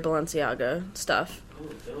 with their Balenciaga stuff. Oh,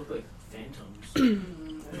 they look like phantoms.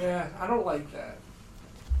 Yeah, I don't like that.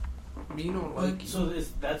 Me don't like But, so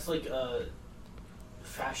that's, like, a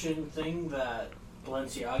fashion thing that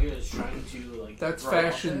Balenciaga is trying to, like... That's throw out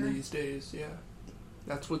fashion there? these days, yeah.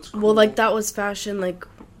 That's what's cool. Well, like, that was fashion, like,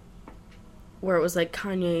 where it was, like,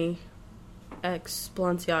 Kanye X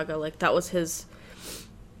Balenciaga. Like, that was his,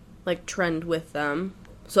 like, trend with them.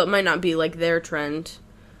 So it might not be, like, their trend,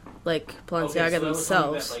 like, Balenciaga Okay, so that was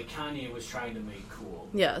something themselves. that, like, Kanye was trying to make cool.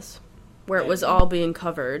 Yes. Where it was all being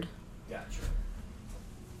covered. Gotcha.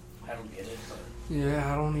 I don't get it, but...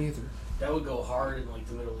 Yeah, I don't either. That would go hard in, like,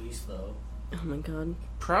 the Middle East, though. Oh, my God.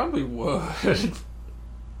 Probably would.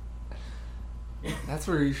 That's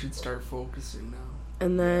where you should start focusing now.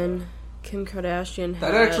 And then Kim Kardashian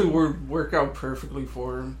had... That actually would work out perfectly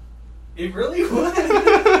for him. It really would?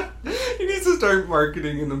 He needs to start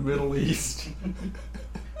marketing in the Middle East.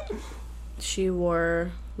 She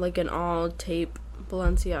wore, like, an all-tape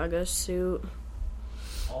Balenciaga suit.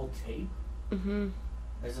 All tape? Mm-hmm.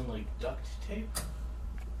 As in, like, duct tape?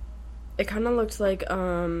 It kind of looked like, it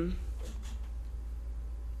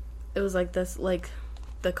was like this, like,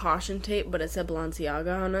 the caution tape, but it said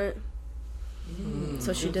Balenciaga on it.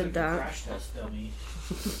 So she Looks did like that. A crash test dummy.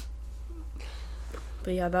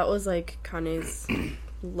 But yeah, that was, like, Kanye's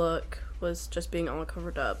look, was just being all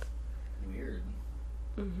covered up. Weird.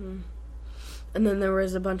 Mm-hmm. And then there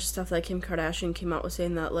was a bunch of stuff that Kim Kardashian came out with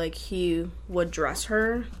saying that, like, he would dress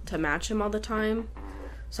her to match him all the time.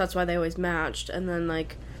 So that's why they always matched. And then,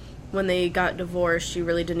 like, when they got divorced, she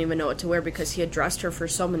really didn't even know what to wear because he had dressed her for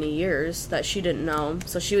so many years that she didn't know.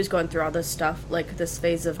 So she was going through all this stuff, like, this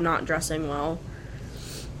phase of not dressing well.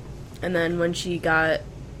 And then when she got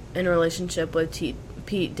in a relationship with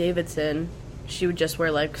Pete Davidson, she would just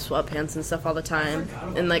wear, like, sweatpants and stuff all the time.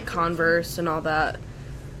 And, like, Converse and all that.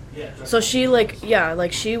 Yeah. So she, like, yeah,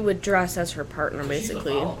 like, she would dress as her partner,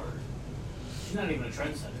 basically. She's a follower. She's not even a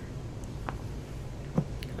trendsetter.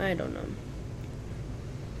 I don't know.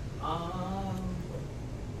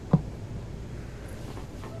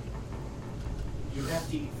 You have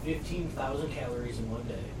to eat 15,000 calories in one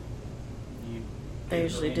day. You I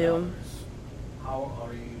usually do. How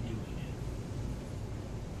are you doing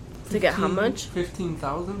it? To get how much?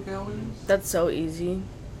 15,000 calories? That's so easy.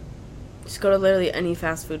 Just go to literally any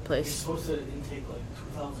fast food You're place. supposed to intake like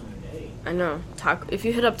 2,000 a day. I know. If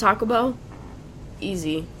you hit up Taco Bell,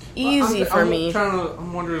 easy. Easy for me.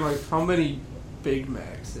 I'm wondering, like, how many Big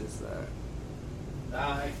Macs is that?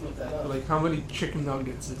 I can look that up. Like, how many chicken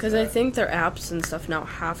nuggets is that? Because I think their apps and stuff now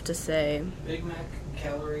have to say. Big Mac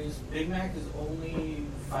calories. Big Mac is only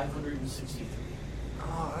 563.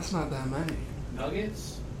 Oh, that's not that many.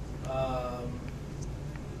 Nuggets.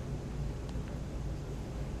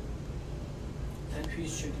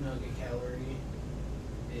 10-piece chicken nugget calorie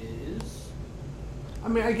is... I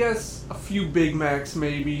mean, I guess a few Big Macs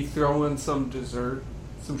maybe, throw in some dessert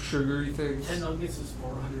some sugary things. 10 nuggets is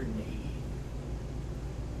 480.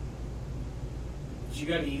 So you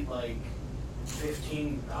gotta eat like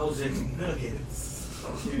 15,000 nuggets.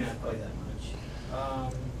 You're not quite that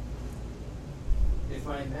much. If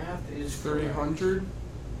my math is 300.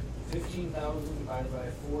 15,000 divided by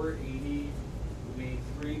 480 would be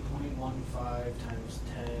 3.15 times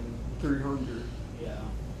 10. 300. Yeah.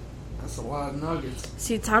 That's a lot of nuggets.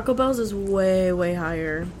 See, Taco Bell's is way, way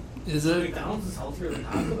higher. Is it? McDonald's is healthier than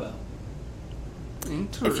Taco Bell.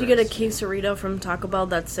 Interesting. If you get a quesarito from Taco Bell,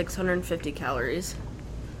 that's 650 calories.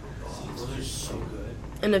 Oh, those are so good.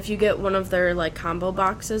 And if you get one of their like combo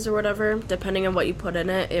boxes or whatever, depending on what you put in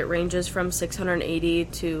it, it ranges from 680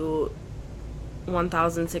 to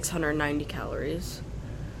 1,690 calories.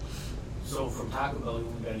 So from Taco Bell, you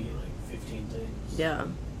only gotta eat like 15 things. Yeah,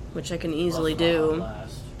 which I can easily Plus the hot do.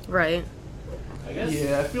 blast. Right. I guess.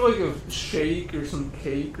 Yeah, I feel like a shake or some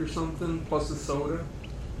cake or something, plus a soda.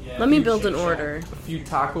 Yeah, Let me huge build an Shake Shack. order. A few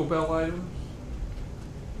Taco Bell items.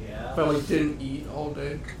 Yeah. If I like didn't eat all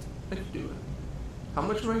day, I could do it. How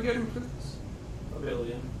much am I getting for this? $1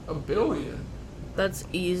 billion. $1 billion. That's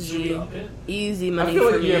Should we easy. up it? Easy I money feel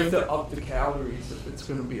for like me. you have to up the calories if it's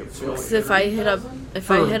gonna be $1 billion. 'Cause if I hit up, 30,000? if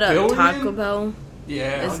For I a hit up billion? Taco Bell,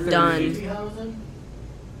 Yeah, It's 30. done. 50,000?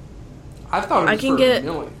 I thought it was I can for get $1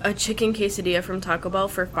 million. a chicken quesadilla from Taco Bell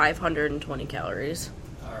for 520 calories.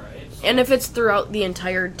 Alright. And if it's throughout the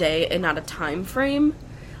entire day and not a time frame,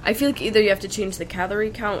 I feel like either you have to change the calorie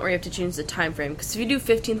count or you have to change the time frame. Because if you do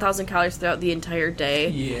 15,000 calories throughout the entire day,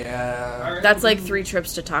 Yeah. Alright, that's we'll like do 3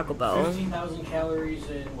 trips to Taco Bell. 15,000 calories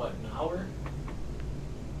in what, an hour?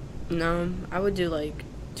 No, I would do like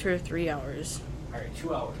 2 or 3 hours. Alright,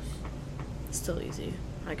 2 hours. Still easy.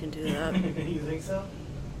 I can do that. You think so?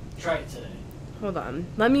 Try it today. Hold on.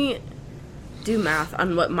 Let me do math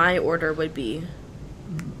on what my order would be.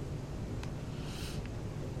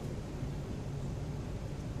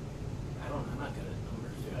 I'm not good at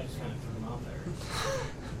numbers, dude. I just kind of threw them out there.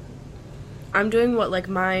 I'm doing what like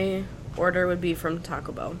my order would be from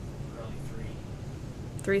Taco Bell. Probably 3.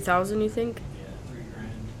 3,000, you think? Yeah, 3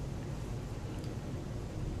 grand.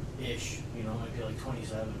 Ish. You know, it might be like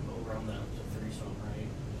 27, but we'll round that up to 3 some, right?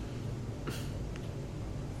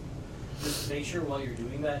 Just make sure while you're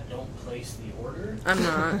doing that, don't place the order. I'm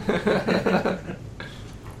not. Because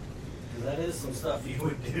that is some stuff you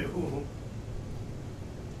would do.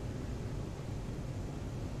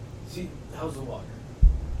 See, how's the water?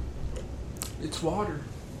 It's water.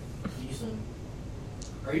 Decent?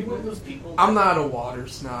 Are you one of those people? I'm not a water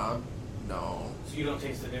snob. No. So you don't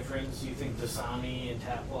taste the difference? You think Dasani and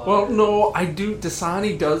tap water? Well, no, I do.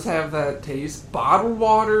 Dasani does have that taste. Bottled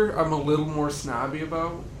water, I'm a little more snobby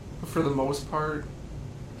about. But for the most part,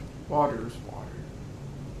 water is water.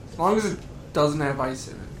 As long as it doesn't have ice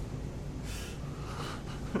in it.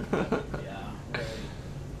 Yeah, right.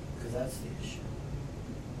 Because that's the issue.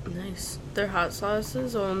 Nice. Their hot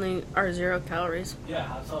sauces only are 0 calories. Yeah,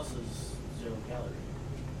 hot sauce is 0 calorie.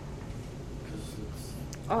 Because it's...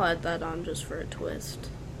 I'll add that on just for a twist.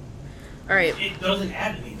 Alright. It doesn't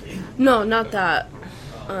add anything. No, not that.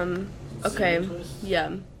 Cinnamon Okay. twist?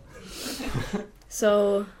 Yeah.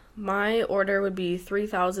 So, my order would be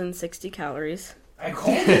 3,060 calories. I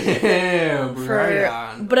called it. Damn, For, right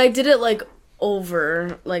on. but I did it like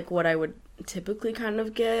over like what I would typically kind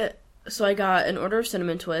of get. So I got an order of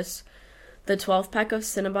cinnamon twists, the 12-pack of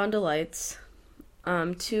Cinnabon Delights,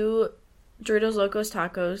 2 Doritos Locos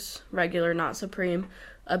Tacos, regular, not supreme,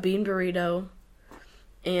 a bean burrito,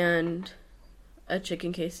 and a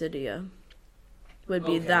chicken quesadilla. Would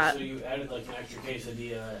be Okay, that. So you added like an extra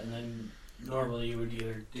quesadilla, and then normally you would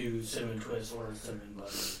either do cinnamon twists or cinnamon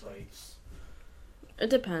butter bites. It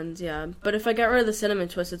depends, yeah. But if I got rid of the cinnamon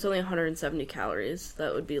twist, it's only 170 calories.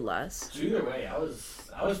 That would be less. So either way, I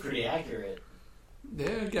was pretty accurate.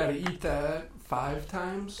 Yeah, gotta eat that 5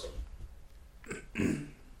 times.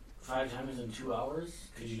 5 times in 2 hours?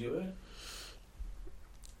 Could you do it?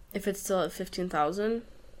 If it's still at 15,000,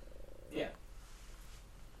 Yeah.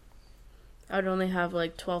 I would only have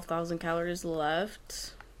like 12,000 calories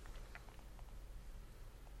left.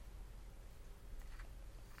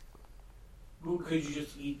 Well, could you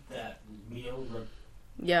just eat that meal?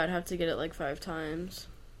 Yeah, I'd have to get it like 5 times.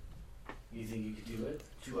 You think you could do it?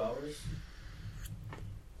 2 hours?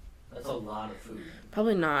 That's a lot of food.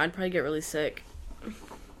 Probably not. I'd probably get really sick.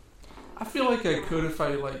 I feel like I could if I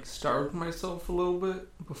like starved myself a little bit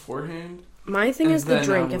beforehand. My thing And is the then I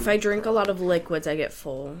drink. If would I drink a lot of liquids, I get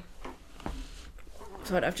full.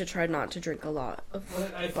 So I'd have to try not to drink a lot of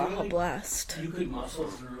But I feel Baja like Blast. you could muscle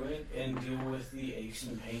through it and deal with the aches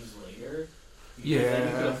and pains later. You Yeah. think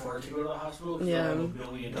you could afford to go to the hospital because you have $1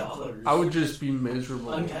 billion. I would just be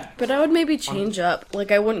miserable. Untaxed. But I would maybe change up.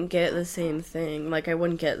 Like, I wouldn't get the same thing. Like, I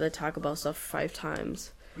wouldn't get the Taco Bell stuff 5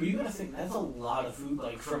 times. But you gotta think, that's a lot of food,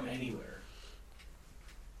 like, from anywhere.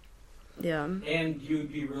 Yeah. And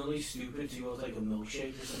you'd be really stupid to go with, like, a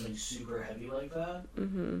milkshake or something super heavy like that.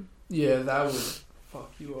 Mm-hmm. Yeah, that would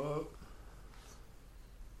fuck you up.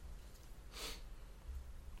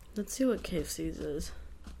 Let's see what KFC's is.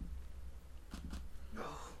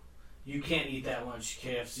 You can't eat that much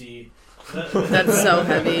KFC. That's so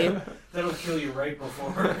heavy. That'll kill you right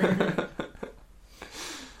before.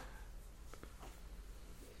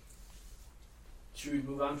 Should we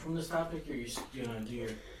move on from this topic, or you gonna do your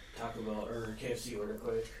Taco Bell or KFC order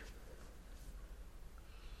quick?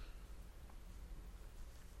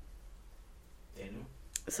 Daniel?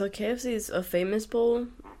 So KFC's a famous bowl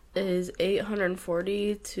is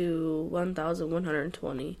 840 to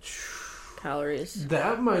 1,120 calories.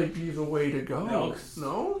 That might be the way to go.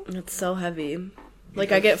 No? It's so heavy.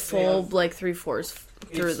 Like, I get full, like, 3/4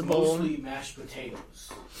 through the bowl. It's mostly mashed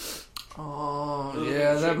potatoes. Oh,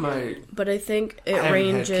 yeah, that might... But I think it I haven't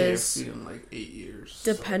ranges had KFC in like 8 years.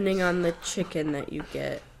 depending on the chicken that you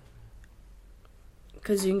get.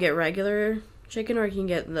 Because you can get regular chicken or you can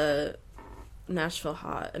get the Nashville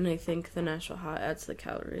Hot. And I think the Nashville Hot adds the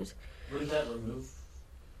calories. Wouldn't that remove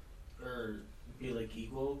or be like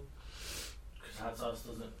equal? Because hot sauce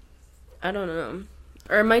doesn't. I don't know.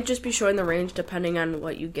 Or it might just be showing the range depending on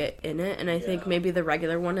what you get in it. And I think maybe the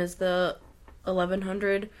regular one is the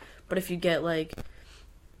 1,100. But if you get, like,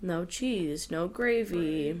 no cheese, no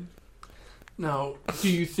gravy. Now, do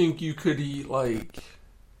you think you could eat, like,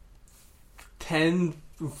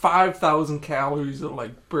 5,000 calories of,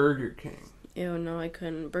 like, Burger King? Ew, no, I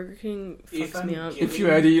couldn't. Burger King fucks me up. If you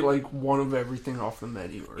had to eat, like, one of everything off the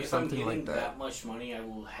menu or something like If I'm getting that. that much money, I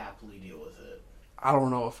will happily deal with it. I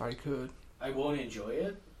don't know if I could. I won't enjoy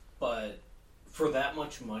it, but for that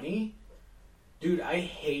much money, dude, I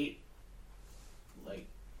hate, like,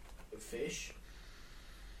 fish.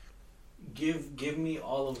 Give me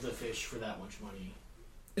all of the fish for that much money.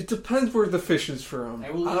 It depends where the fish is from. I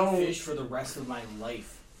will eat fish for the rest of my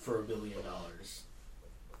life for $1 billion.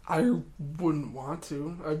 I wouldn't want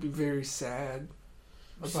to. I'd be very sad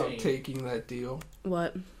about taking that deal.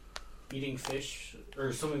 What? Eating fish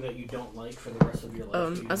or something that you don't like for the rest of your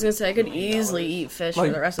life. I was gonna say I could easily eat fish like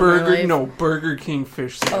for the rest of my life. No, Burger King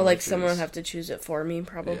fish sandwiches. Oh, like someone would have to choose it for me,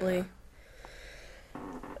 probably. Yeah.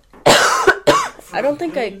 I don't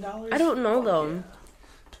think I don't know though. Yeah.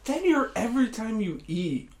 But then every time you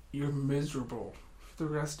eat, you're miserable for the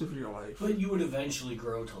rest of your life. But you would eventually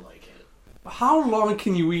grow to like it. How long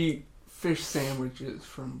can you eat fish sandwiches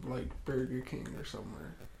from like Burger King or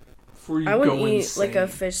somewhere before you I wouldn't go eat insane? like a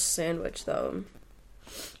fish sandwich though.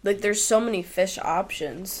 Like there's so many fish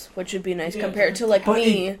options, which would be nice compared to like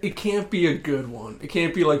me. It can't be a good one. It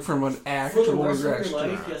can't be like from an actual for the rest restaurant.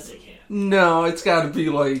 Of your life, yes, it can. No, it's got to be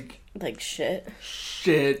like shit.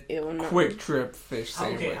 Ew, no. Quick Trip fish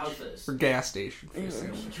sandwich. Okay, how's this? Or gas station fish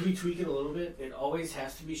sandwich. Can we tweak it a little bit? It always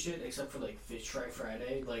has to be shit, except for like Fish Fry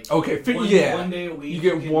Friday. Like okay, one day a week. You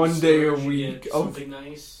get one day a week of something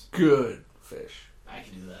nice. Good fish. I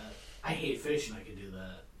can do that. I hate fish, and I can do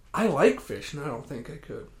that. I like fish, and I don't think I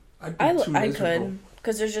could. I could,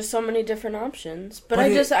 because there's just so many different options. But I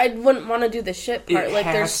wouldn't want to do the shit part. Like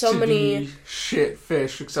there's so many shit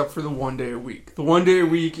fish, except for the one day a week. The one day a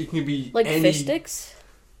week, it can be like fish sticks.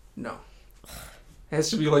 No, it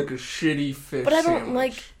has to be like a shitty fish. But I don't sandwich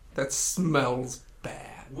like that smells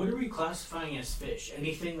bad. What are we classifying as fish?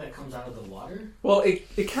 Anything that comes out of the water? Well,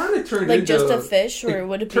 it kind of turned like into just a fish, or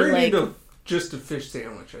would it be like into just a fish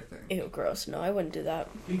sandwich? I think. Ew, gross. No, I wouldn't do that.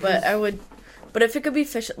 But I would. But if it could be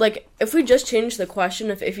fish, like, if we just changed the question,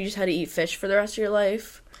 if you just had to eat fish for the rest of your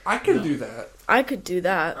life... I could do that. I could do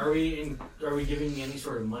that. Are we giving me any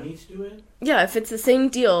sort of money to do it? Yeah, if it's the same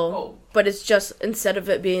deal, but it's just, instead of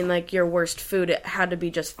it being, like, your worst food, it had to be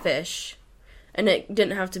just fish. And it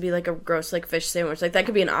didn't have to be, like, a gross, like, fish sandwich. Like, that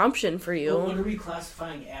could be an option for you. Well, what are we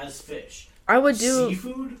classifying as fish? I would do...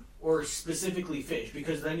 Seafood? Or specifically fish,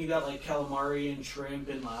 because then you got like calamari and shrimp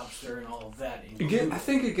and lobster and all of that. I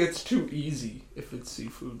think it gets too easy if it's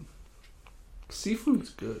seafood.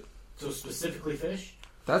 Seafood's good. So specifically fish?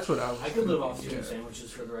 That's what I was. I could live off tuna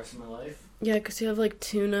sandwiches for the rest of my life. Yeah, because you have like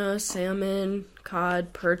tuna, salmon,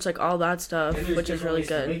 cod, perch, like all that stuff, which is really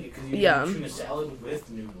good. You can tuna salad with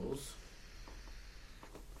noodles.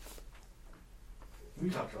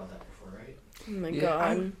 We talked about that before, right? Oh my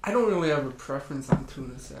god. I don't really have a preference on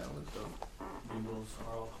tuna salad, though. Noodles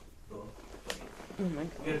are all good. Oh my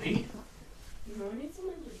god. You gotta pee? No, I need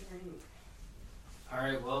something to drink.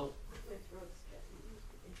 Alright, well,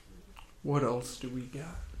 What else do we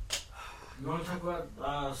got? You want to talk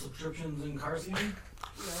about subscriptions in car seating?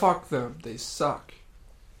 Fuck them. They suck.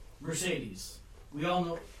 Mercedes. We all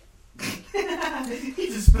know. He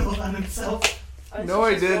just spilled on himself. No,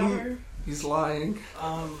 I didn't. He's lying.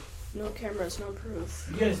 No cameras, no proof.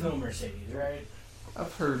 You guys know Mercedes, right?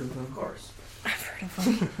 I've heard of them. Of course. I've heard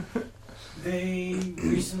of them. They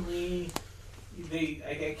recently,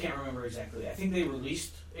 I can't remember exactly. I think they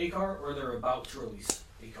released a car, or they're about to release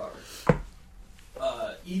a car.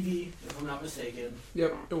 EV, if I'm not mistaken.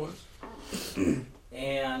 Yep, it was.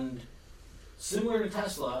 And similar to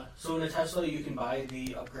Tesla, so in a Tesla you can buy the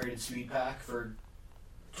upgraded speed pack for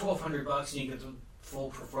 $1,200 and you get the full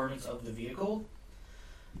performance of the vehicle.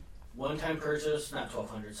 One-time purchase, not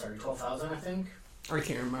 $1,200, sorry, $12,000 I think. I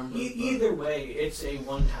can't remember. Either way, it's a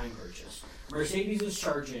one-time purchase. Mercedes is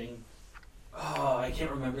charging, I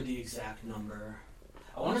can't remember the exact number.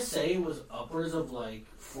 I want to say it was upwards of like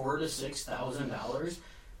 $4,000 to $6,000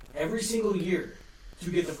 every single year to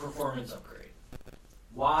get the performance upgrade.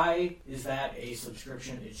 Why is that a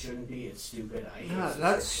subscription? It shouldn't be. It's stupid. I hate Yeah,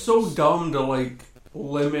 that's so dumb to like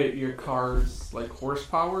limit your car's like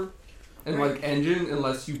horsepower and Right. like engine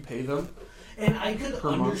unless you pay them. And I could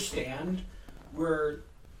per month. understand where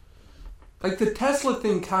Like the Tesla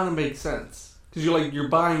thing kind of makes sense because you're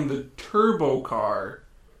buying the turbo car,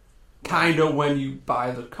 kind of when you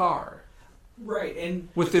buy the car, right, and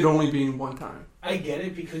with it only being one time. I get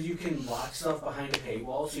it because you can lock stuff behind a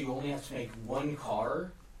paywall, so you only have to make one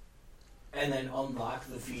car and then unlock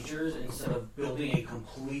the features instead of building a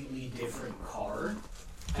completely different car.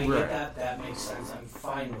 I Right. get that. That makes sense. I'm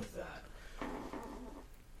fine with that.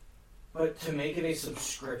 But to make it a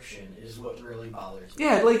subscription is what really bothers me.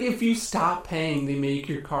 Yeah, like if you stop paying, they make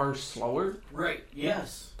your car slower. Right,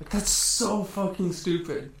 yes. Like that's so fucking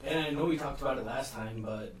stupid. And I know we talked about it last time,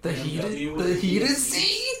 but The BMW with heated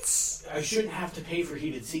seats. I shouldn't have to pay for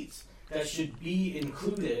heated seats. That should be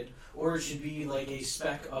included, or it should be like a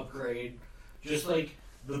spec upgrade. Just like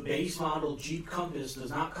the base model Jeep Compass does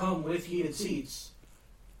not come with heated seats,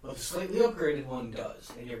 but the slightly upgraded one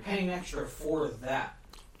does. And you're paying extra for that.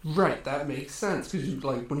 Right, that makes sense because you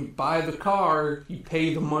like when you buy the car, you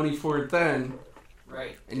pay the money for it then,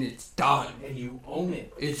 Right. and it's done. And you own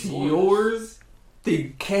it. It's yours.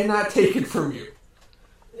 They cannot take it from you.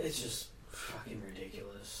 It's just fucking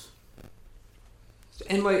ridiculous.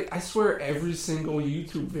 And like I swear, every single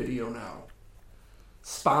YouTube video now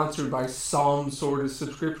sponsored by some sort of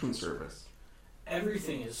subscription service.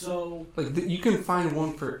 Everything is so. Like you can find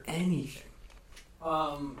one for anything.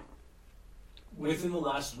 Within the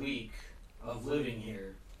last week of living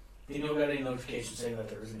here, Dino got a notification saying that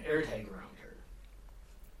there was an AirTag around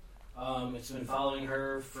her. It's been following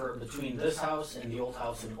her for between this house and the old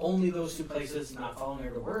house, and only those two places, not following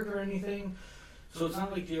her to work or anything. So it's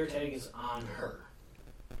not like the AirTag is on her.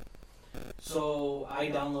 So I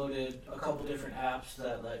downloaded a couple different apps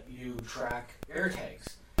that let you track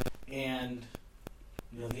AirTags, and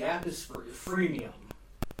the app is freemium.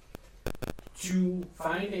 To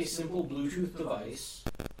find a simple Bluetooth device,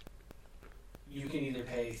 you can either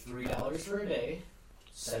pay $3 for a day,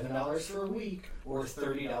 $7 for a week, or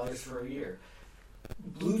 $30 for a year.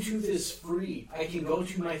 Bluetooth is free. I can go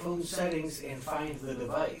to my phone settings and find the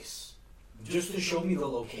device. Just to show me the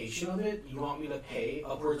location of it, you want me to pay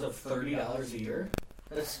upwards of $30 a year?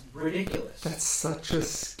 That's ridiculous. That's such a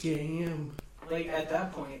scam. Like, at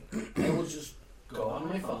that point, I will just go on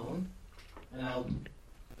my phone, and I'll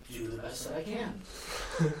do the best that I can.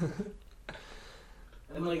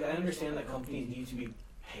 And like, I understand that companies need to be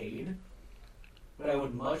paid, but I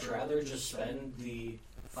would much rather just spend the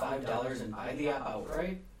 $5 and buy the app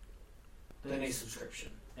outright than a subscription.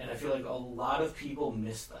 And I feel like a lot of people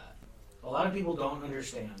miss that. A lot of people don't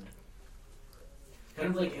understand. Kind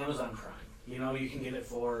of like Amazon Prime. You can get it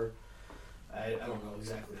for, I don't know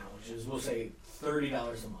exactly how much it is. We'll say $30 a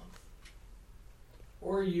month.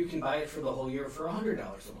 Or you can buy it for the whole year for $100 a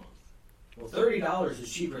month. Well, $30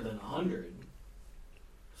 is cheaper than $100.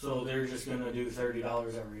 So they're just going to do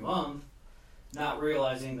 $30 every month, not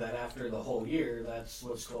realizing that after the whole year, that's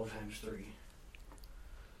what's 12 times 3.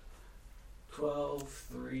 12,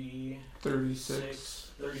 3,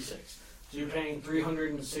 36. 36. So you're paying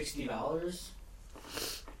 $360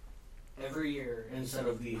 every year instead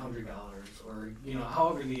of the $100, or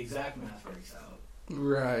however the exact math breaks out.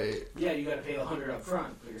 Right. Yeah, you got to pay the $100 up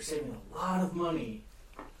front, but you're saving a lot of money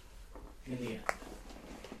in the end.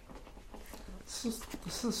 This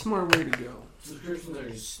is a smart way to go. Subscriptions are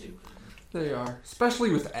just stupid. They are,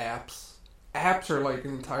 especially with apps. Apps are like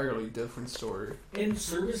an entirely different story. In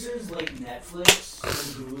services like Netflix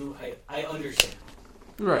and Hulu, I understand.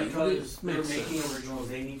 Right. Because they're making originals,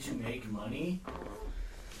 they need to make money.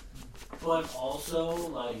 But also,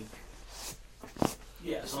 like,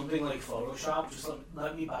 yeah, something like Photoshop, just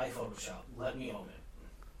let me buy Photoshop. Let me own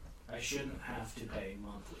it. I shouldn't have to pay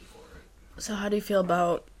monthly for it. So how do you feel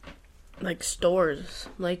about, like, stores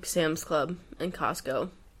like Sam's Club and Costco,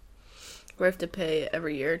 where you have to pay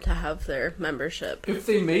every year to have their membership? If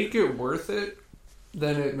they make it worth it,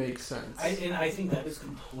 then it makes sense. And I think that is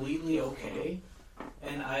completely okay,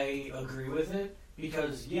 and I agree with it,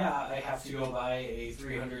 because, yeah, I have to go buy a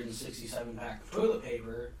 367 pack of toilet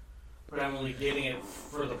paper, but I'm only getting it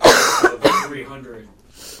for the price of 300.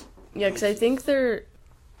 Yeah, because I think they're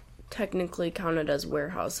technically counted as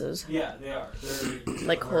warehouses. Yeah, they are. They're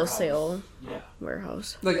like wholesale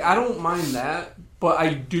warehouse. Yeah. Like, I don't mind that, but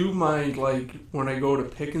I do mind, like, when I go to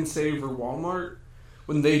Pick and Save or Walmart,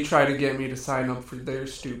 when they try to get me to sign up for their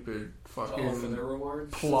stupid fucking for their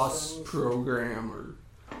rewards plus systems? program, or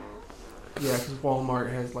yeah, because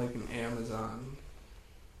Walmart has like an Amazon.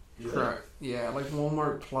 Correct. Yeah, like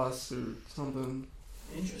Walmart Plus or something.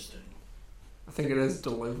 Interesting. I think it has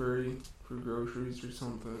delivery for groceries or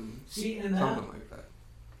something. See, and something like that.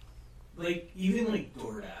 Like, even like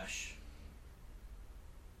DoorDash.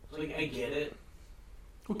 Like, I get it.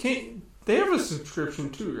 Well, they have a subscription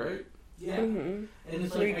too, right? Yeah. Mm-hmm. And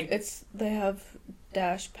it's like they have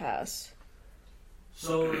Dash Pass.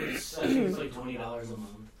 So it's, I think it's like $20 a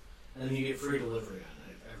month, and then you get free delivery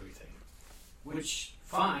on everything, which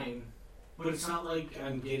fine, but it's not like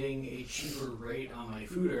I'm getting a cheaper rate on my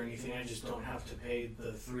food or anything. I just don't have to pay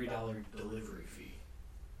the $3 delivery fee.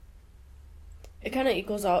 It kind of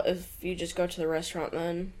equals out if you just go to the restaurant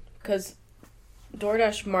then, because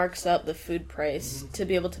DoorDash marks up the food price to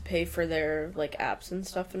be able to pay for their like apps and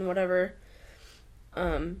stuff and whatever.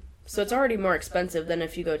 So it's already more expensive than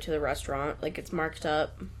if you go to the restaurant. Like, it's marked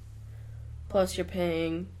up. Plus, you're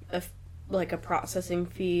paying a processing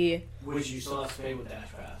fee. Which you still have to pay with Dash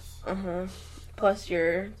Pass. Plus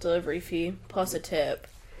your delivery fee, plus a tip.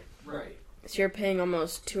 Right. So you're paying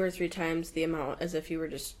almost 2 or 3 times the amount as if you were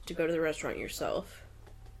just to go to the restaurant yourself.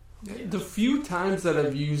 The few times that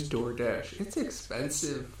I've used DoorDash, it's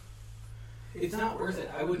expensive. It's not worth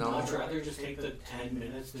it. I would much rather just take the 10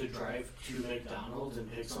 minutes to drive to McDonald's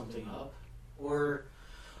and pick something up. Or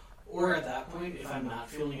at that point, if I'm not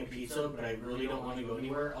feeling a pizza, but I really don't want to go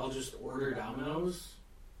anywhere, I'll just order Domino's.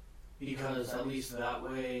 Because at least that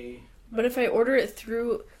way... But if I order it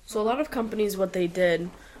through... So a lot of companies, what they did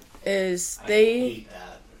is I hate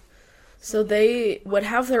that. So they would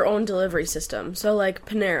have their own delivery system. So like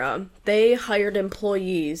Panera, they hired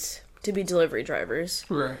employees to be delivery drivers.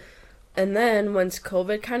 Right. And then once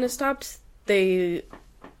COVID kind of stopped, they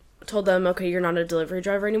told them, okay, you're not a delivery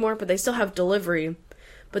driver anymore, but they still have delivery.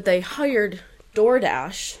 But they hired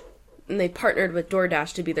DoorDash, and they partnered with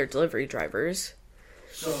DoorDash to be their delivery drivers.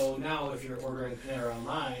 So now if you're ordering Panera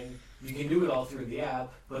online, you can do it all through the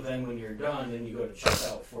app, but then when you're done and you go to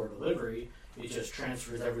checkout for delivery, it just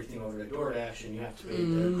transfers everything over to DoorDash and you have to pay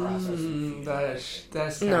their processing fee.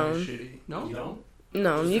 That's kind of shitty. No? You don't?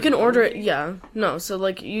 No, you can order it, yeah. No, so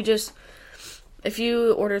like you just... If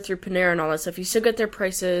you order through Panera and all that stuff, you still get their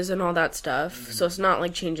prices and all that stuff. Mm-hmm. So it's not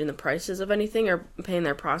like changing the prices of anything or paying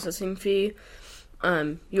their processing fee.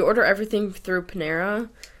 You order everything through Panera,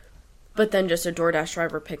 but then just a DoorDash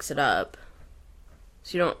driver picks it up.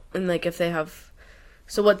 So you don't, and like if they have,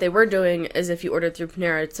 so what they were doing is if you ordered through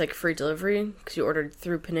Panera, it's like free delivery because you ordered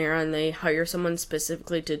through Panera and they hire someone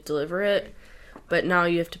specifically to deliver it. But now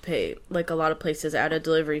you have to pay, like a lot of places added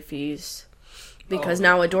delivery fees. Because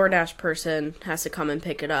now a DoorDash person has to come and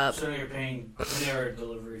pick it up. So you're paying Panera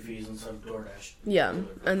delivery fees instead of DoorDash. Yeah,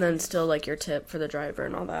 and then still like your tip for the driver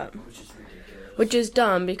and all that. Which is ridiculous. Which is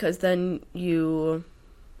dumb because then you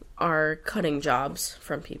are cutting jobs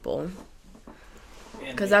from people.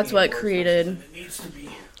 Because that's what created.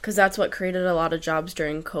 Because that's what created a lot of jobs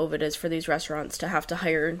during COVID is for these restaurants to have to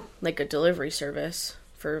hire like a delivery service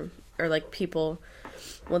or like people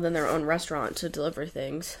within their own restaurant to deliver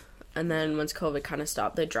things. And then once COVID kind of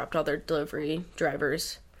stopped, they dropped all their delivery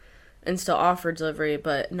drivers and still offer delivery,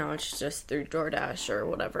 but now it's just through DoorDash or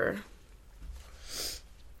whatever.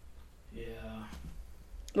 Yeah.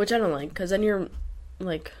 Which I don't like, because then you're,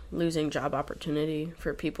 like, losing job opportunity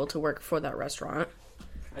for people to work for that restaurant.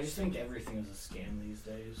 I just think everything is a scam these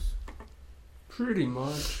days. Pretty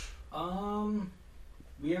much.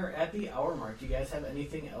 We are at the hour mark. Do you guys have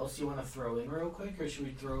anything else you want to throw in real quick, or should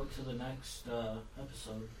we throw it to the next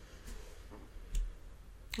episode?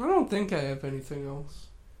 I don't think I have anything else.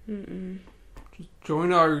 Mm-mm. Just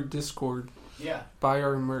join our Discord. Yeah. Buy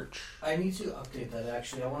our merch. I need to update that,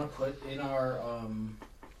 actually. I want to put in our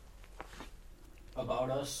About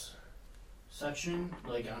Us section,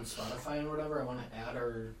 like on Spotify and whatever. I want to add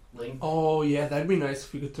our link. Oh, yeah, that'd be nice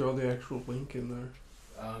if you could throw the actual link in there.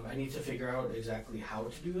 I need to figure out exactly how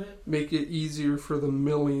to do it. Make it easier for the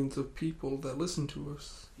millions of people that listen to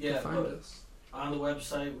us to find us. On the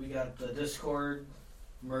website, we got the Discord,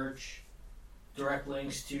 merch, direct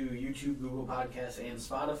links to YouTube, Google Podcasts, and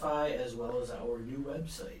Spotify, as well as our new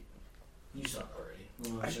website. You saw it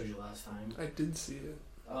already. I showed you last time. I did see it.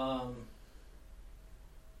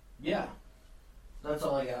 Yeah. That's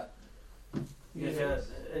all I got. You guys got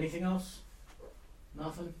anything else?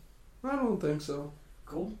 Nothing? I don't think so.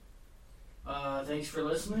 Cool. Thanks for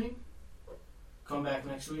listening. Come back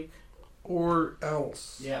next week. Or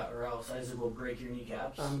else. Yeah, or else Isaac will break your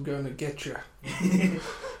kneecaps. I'm gonna get you.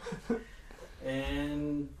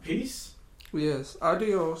 And peace. Yes.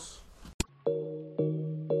 Adios.